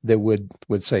that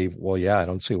would say, well, yeah, I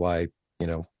don't see why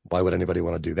would anybody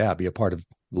want to do that? Be a part of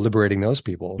liberating those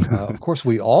people. Of course,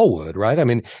 we all would, right? I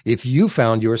mean, if you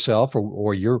found yourself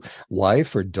or your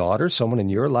wife or daughter, someone in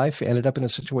your life ended up in a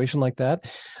situation like that,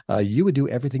 you would do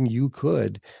everything you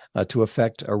could to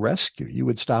effect a rescue. You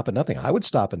would stop at nothing. I would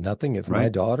stop at nothing if my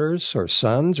daughters or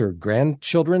sons or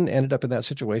grandchildren ended up in that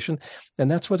situation.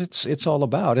 And that's what it's all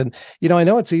about. And, I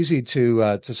know it's easy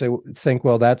to think,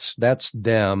 well, that's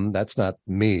them. That's not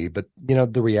me. But,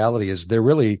 the reality is there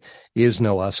really is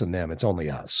no us and them. It's only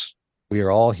us. We are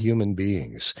all human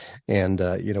beings, and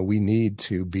we need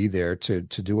to be there to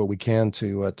do what we can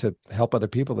to help other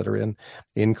people that are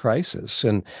in crisis.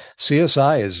 And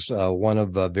CSI is one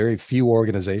of very few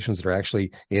organizations that are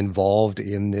actually involved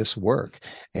in this work.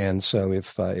 And so,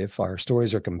 if our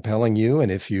stories are compelling you,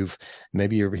 and if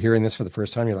maybe you're hearing this for the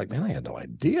first time, you're like, man, I had no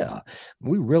idea.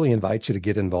 We really invite you to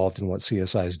get involved in what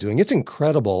CSI is doing. It's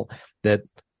incredible that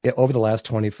over the last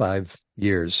 25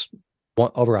 years.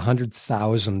 Over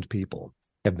 100,000 people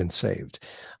have been saved.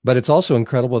 But it's also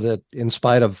incredible that in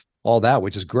spite of all that,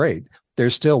 which is great,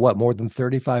 there's still more than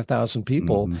 35,000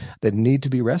 people that need to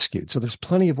be rescued. So there's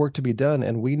plenty of work to be done.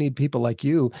 And we need people like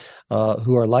you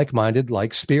who are like-minded,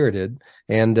 like-spirited,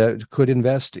 and could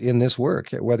invest in this work,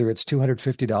 whether it's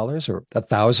 $250 or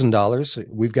 $1,000.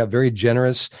 We've got very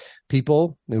generous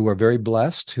people who are very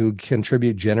blessed who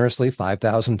contribute generously,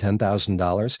 $5,000,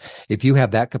 $10,000. If you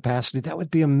have that capacity, that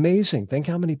would be amazing. Think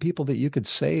how many people that you could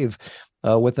save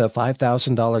with a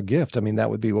 $5,000 gift. I mean, that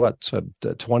would be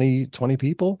 20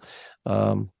 people?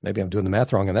 Maybe I'm doing the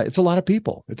math wrong on that. It's a lot of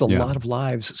people. It's a lot of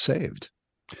lives saved.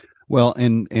 Well,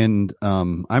 and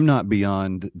I'm not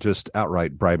beyond just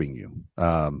outright bribing you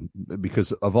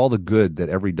because of all the good that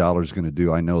every dollar is going to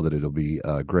do. I know that it'll be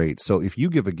great. So if you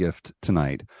give a gift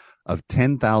tonight of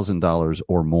 $10,000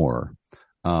 or more,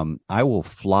 I will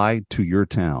fly to your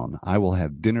town. I will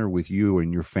have dinner with you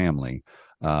and your family.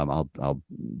 I'll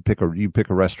pick a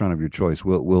restaurant of your choice.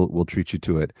 We'll treat you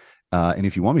to it. And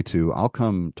if you want me to, I'll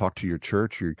come talk to your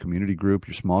church, your community group,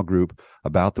 your small group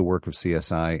about the work of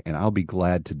CSI, and I'll be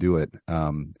glad to do it.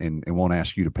 And won't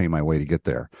ask you to pay my way to get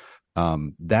there.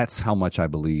 That's how much I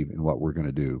believe in what we're going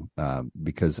to do,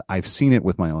 because I've seen it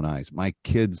with my own eyes. My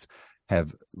kids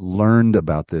have learned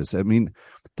about this. I mean,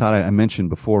 Todd, I mentioned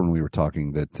before when we were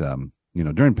talking that,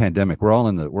 during pandemic, we're all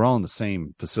in the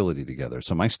same facility together.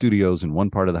 So my studio's in one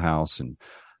part of the house, and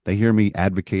they hear me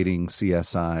advocating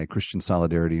CSI, Christian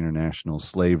Solidarity International,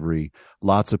 slavery.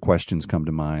 Lots of questions come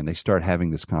to mind. They start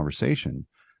having this conversation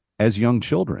as young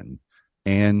children.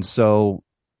 And so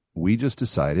we just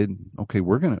decided, okay,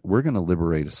 we're going to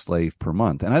liberate a slave per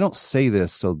month. And I don't say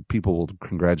this so people will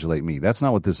congratulate me. That's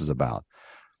not what this is about.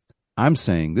 I'm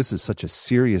saying this is such a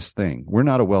serious thing. We're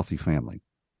not a wealthy family.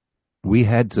 We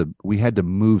had to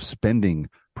move spending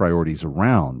priorities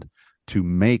around to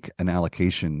make an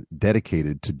allocation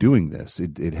dedicated to doing this.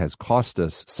 It has cost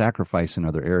us sacrifice in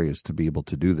other areas to be able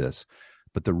to do this.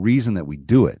 But the reason that we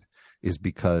do it is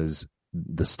because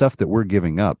the stuff that we're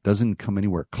giving up doesn't come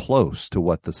anywhere close to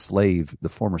what the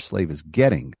former slave is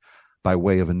getting by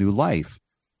way of a new life.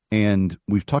 And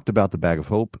we've talked about the bag of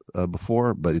hope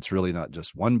before, but it's really not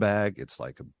just one bag. It's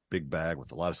like a big bag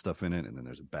with a lot of stuff in it. And then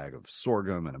there's a bag of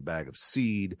sorghum and a bag of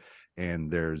seed.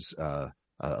 And there's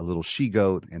a little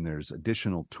she-goat, and there's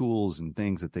additional tools and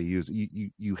things that they use.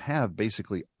 You have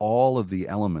basically all of the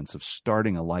elements of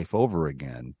starting a life over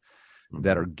again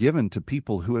that are given to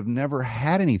people who have never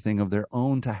had anything of their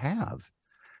own to have.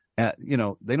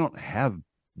 They don't have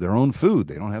their own food.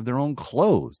 They don't have their own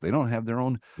clothes. They don't have their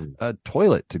own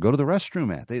toilet to go to the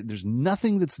restroom at. There's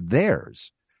nothing that's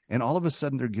theirs. And all of a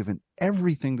sudden they're given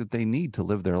everything that they need to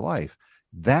live their life.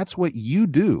 That's what you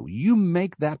do. You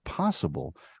make that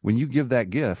possible when you give that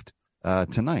gift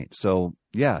tonight. So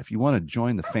yeah, if you want to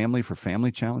join the Family for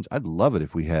Family Challenge, I'd love it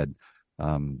if we had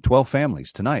 12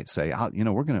 families tonight say,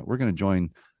 we're going to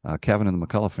join Kevin and the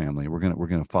McCullough family. We're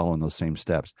going to follow in those same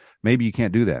steps. Maybe you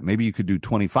can't do that. Maybe you could do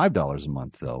 $25 a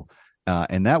month though.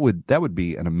 And that would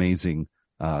be an amazing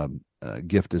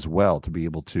gift as well, to be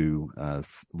able to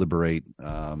liberate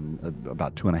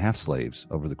about 2.5 slaves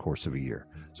over the course of a year.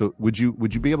 So would you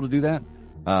be able to do that?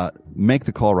 Make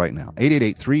the call right now.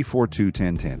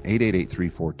 888-342-1010.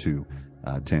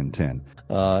 888-342-1010.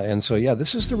 And so, yeah,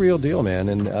 this is the real deal, man.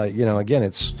 And, again,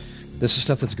 this is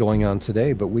stuff that's going on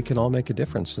today, but we can all make a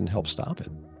difference and help stop it.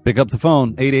 Pick up the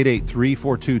phone,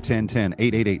 888-342-1010,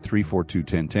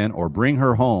 888-342-1010, or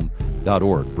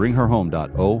bringherhome.org,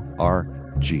 bringherhome.org.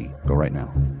 Go right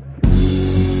now.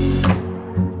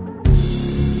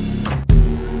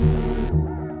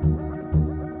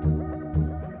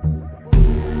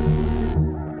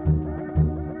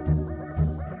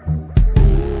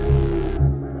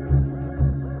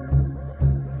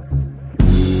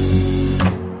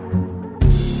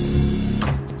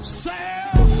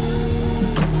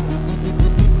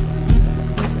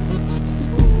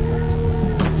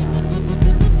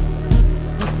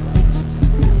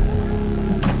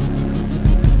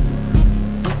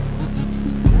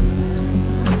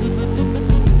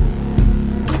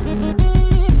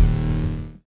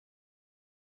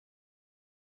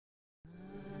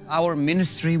 Our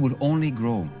ministry will only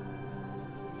grow.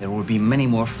 There will be many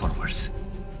more followers,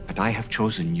 but I have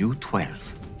chosen you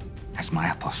 12 as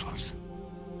my apostles.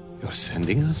 You're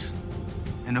sending us?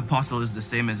 An apostle is the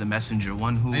same as a messenger,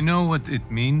 one who... I know what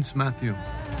it means, Matthew.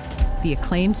 The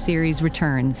acclaimed series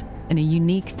returns in a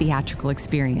unique theatrical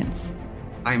experience.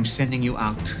 I am sending you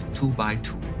out 2 by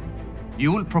 2.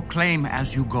 You will proclaim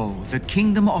as you go, the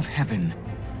kingdom of heaven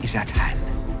is at hand.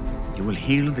 You will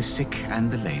heal the sick and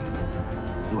the lame.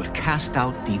 You will cast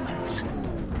out demons.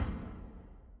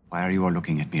 Why are you all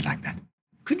looking at me like that?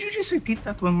 Could you just repeat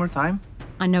that one more time?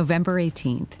 On November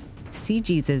 18th, see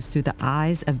Jesus through the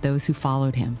eyes of those who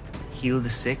followed him. Heal the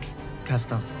sick?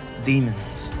 Cast out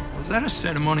demons. Was that a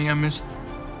ceremony I missed?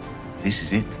 This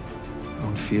is it.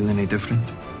 Don't feel any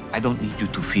different? I don't need you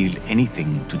to feel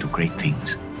anything to do great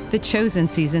things. The Chosen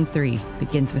Season 3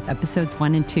 begins with episodes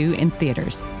 1 and 2 in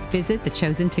theaters. Visit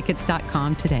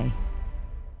thechosentickets.com today.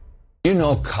 You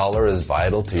know color is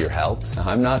vital to your health.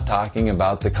 I'm not talking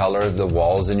about the color of the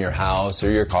walls in your house or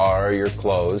your car or your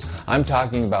clothes. I'm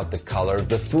talking about the color of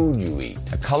the food you eat.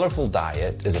 A colorful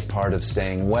diet is a part of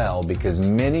staying well because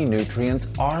many nutrients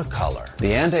are color.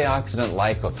 The antioxidant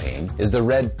lycopene is the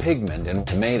red pigment in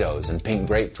tomatoes and pink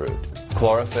grapefruit.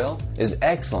 Chlorophyll is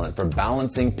excellent for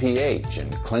balancing pH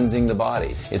and cleansing the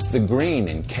body. It's the green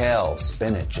in kale,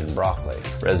 spinach, and broccoli.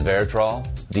 Resveratrol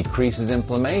decreases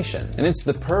inflammation, and it's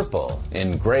the purple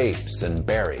in grapes and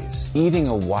berries. Eating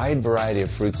a wide variety of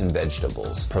fruits and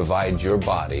vegetables provides your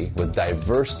body with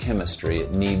diverse chemistry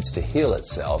it needs to heal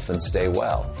itself and stay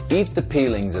well. Eat the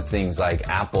peelings of things like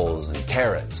apples and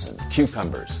carrots and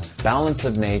cucumbers. Balance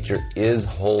of Nature is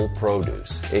whole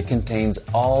produce. It contains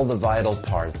all the vital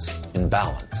parts in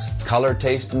balance. Color,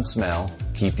 taste, and smell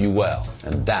keep you well,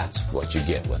 and that's what you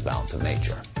get with Balance of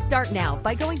Nature. Start now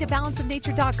by going to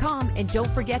balanceofnature.com and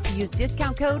don't forget to use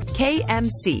discount code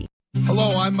KMC.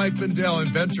 Hello, I'm Mike Lindell,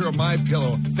 inventor of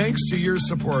MyPillow. Thanks to your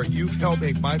support, you've helped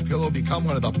make MyPillow become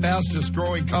one of the fastest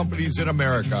growing companies in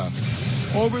America.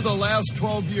 Over the last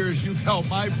 12 years, you've helped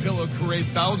MyPillow create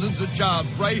thousands of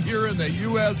jobs right here in the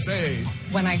USA.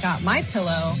 When I got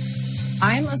MyPillow,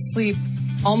 I'm asleep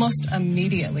almost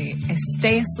immediately. I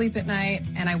stay asleep at night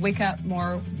and I wake up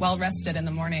more well-rested in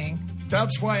the morning.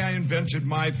 That's why I invented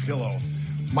MyPillow.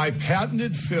 My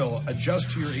patented fill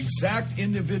adjusts to your exact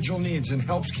individual needs and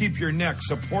helps keep your neck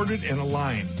supported and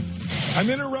aligned. I'm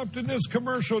interrupting this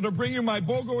commercial to bring you my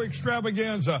BOGO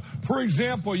extravaganza. For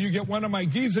example, you get one of my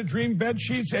Giza Dream bed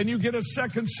sheets and you get a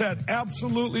second set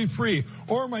absolutely free.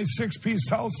 Or my 6-piece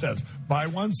towel sets. Buy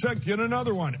one set, get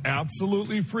another one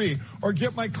absolutely free. Or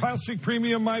get my classic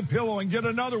premium MyPillow and get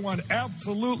another one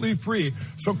absolutely free.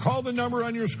 So call the number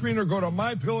on your screen or go to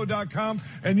MyPillow.com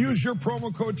and use your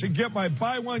promo code to get my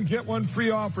buy one, get one free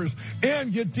offers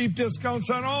and get deep discounts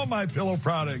on all MyPillow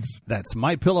products. That's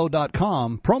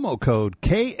MyPillow.com, promo code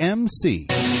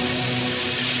KMC.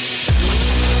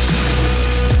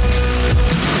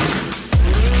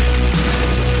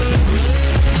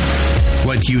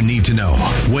 What you need to know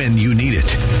when you need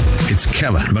it. It's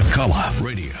Kevin McCullough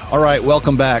Radio. All right,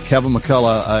 welcome back. Kevin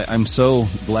McCullough, I'm so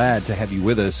glad to have you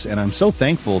with us, and I'm so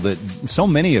thankful that so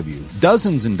many of you,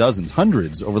 dozens and dozens,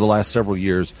 hundreds over the last several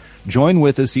years, join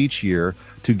with us each year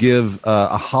to give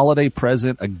a holiday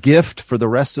present, a gift for the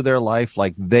rest of their life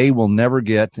like they will never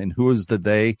get. And who is the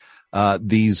they?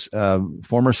 These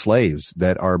former slaves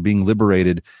that are being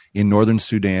liberated in northern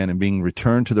Sudan and being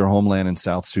returned to their homeland in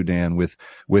South Sudan with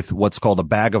what's called a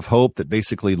bag of hope that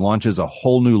basically launches a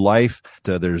whole new life.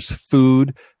 There's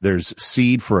food, there's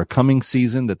seed for a coming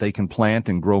season that they can plant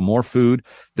and grow more food.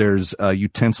 There's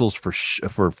utensils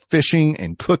for fishing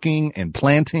and cooking and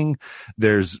planting.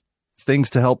 There's things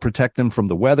to help protect them from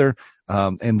the weather.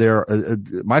 And they're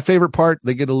my favorite part,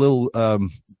 they get a little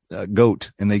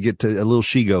goat, and they get to a little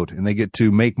she goat, and they get to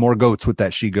make more goats with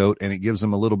that she goat, and it gives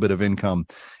them a little bit of income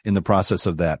in the process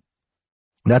of that.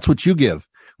 That's what you give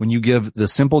when you give the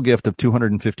simple gift of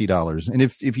 $250. And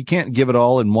if you can't give it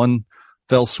all in one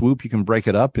fell swoop, you can break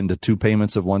it up into 2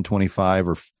 payments of $125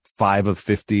 or 5 of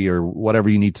 $50 or whatever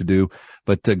you need to do.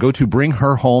 But go to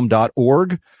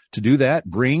bringherhome.org to do that,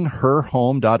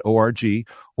 bringherhome.org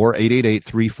or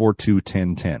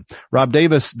 888-342-1010. Rob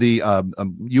Davis, the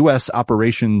U.S.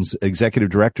 Operations Executive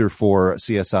Director for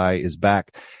CSI, is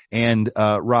back. And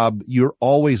Rob, you're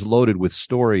always loaded with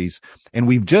stories. And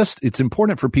it's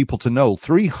important for people to know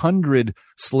 300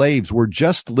 slaves were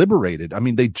just liberated. I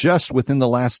mean, they just within the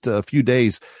last few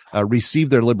days received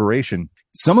their liberation.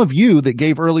 Some of you that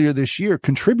gave earlier this year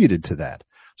contributed to that.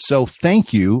 So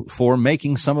thank you for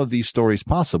making some of these stories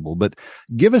possible. But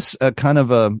give us a kind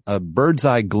of a bird's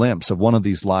eye glimpse of one of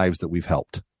these lives that we've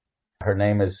helped. Her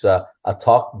name is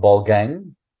Atok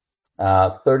Bolgang,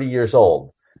 30 years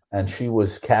old, and she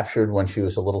was captured when she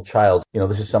was a little child. You know,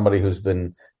 this is somebody who's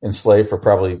been enslaved for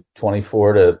probably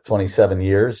 24 to 27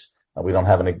 years. We don't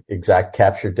have an exact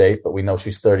capture date, but we know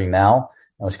she's 30 now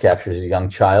and was captured as a young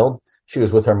child. She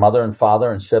was with her mother and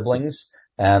father and siblings,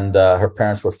 and her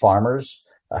parents were farmers.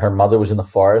 Her mother was in the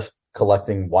forest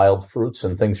collecting wild fruits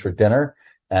and things for dinner,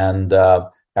 and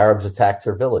Arabs attacked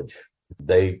her village.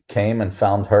 They came and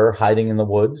found her hiding in the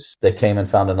woods. They came and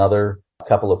found another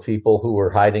couple of people who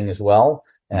were hiding as well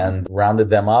and rounded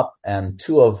them up. And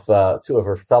two of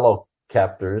her fellow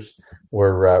captors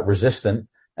were resistant,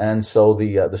 and so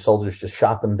the soldiers just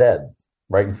shot them dead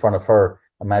right in front of her.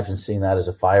 Imagine seeing that as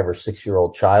a 5 or 6 year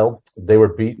old child. They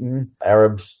were beaten.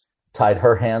 Arabs tied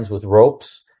her hands with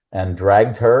ropes and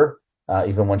dragged her,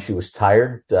 even when she was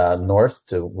tired, north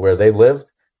to where they lived.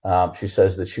 She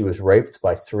says that she was raped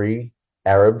by 3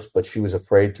 Arabs, but she was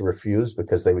afraid to refuse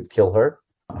because they would kill her.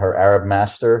 Her Arab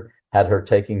master had her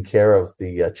taking care of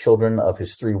the children of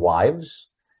his 3 wives,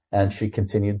 and she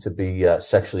continued to be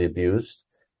sexually abused.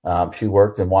 She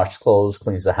worked and washed clothes,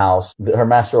 cleans the house. Her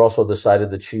master also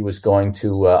decided that she was going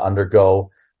to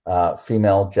undergo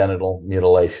female genital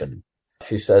mutilation.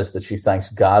 She says that she thanks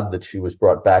God that she was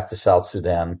brought back to South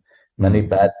Sudan. Many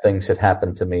bad things had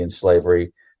happened to me in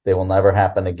slavery. They will never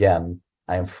happen again.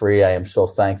 I am free. I am so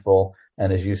thankful.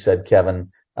 And as you said,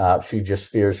 Kevin, she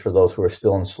just fears for those who are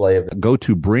still enslaved. Go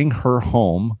to Bring Her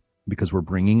Home, because we're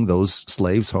bringing those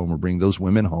slaves home. We're bringing those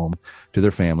women home to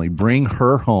their family.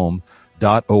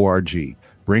 BringHerHome.org.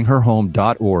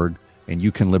 BringHerHome.org. And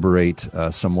you can liberate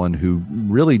someone who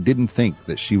really didn't think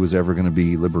that she was ever going to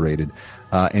be liberated.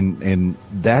 And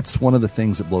that's one of the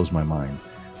things that blows my mind.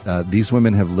 These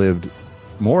women have lived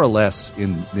more or less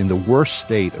in the worst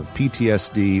state of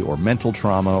PTSD or mental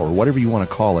trauma or whatever you want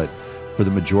to call it for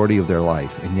the majority of their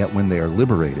life. And yet when they are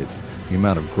liberated, the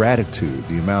amount of gratitude,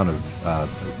 the amount of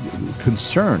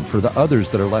concern for the others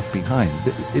that are left behind,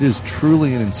 it is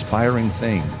truly an inspiring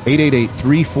thing.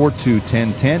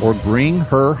 888-342-1010 or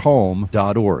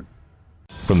BringHerHome.org.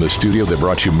 From the studio that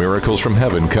brought you Miracles from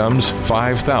Heaven comes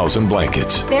 5,000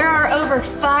 Blankets. There are over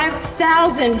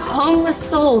 5,000 homeless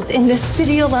souls in this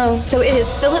city alone, so it is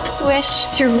Philip's wish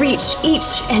to reach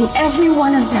each and every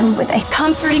one of them with a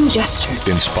comforting gesture.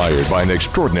 Inspired by an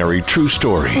extraordinary true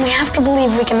story. We have to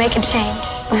believe we can make a change,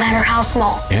 no matter how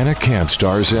small. Anna Camp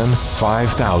stars in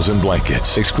 5,000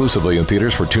 Blankets. Exclusively in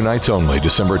theaters for 2 nights only,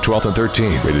 December 12th and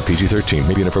 13th. Rated PG-13.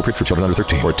 May be inappropriate for children under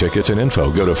 13. For tickets and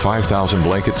info, go to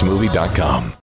 5000blanketsmovie.com.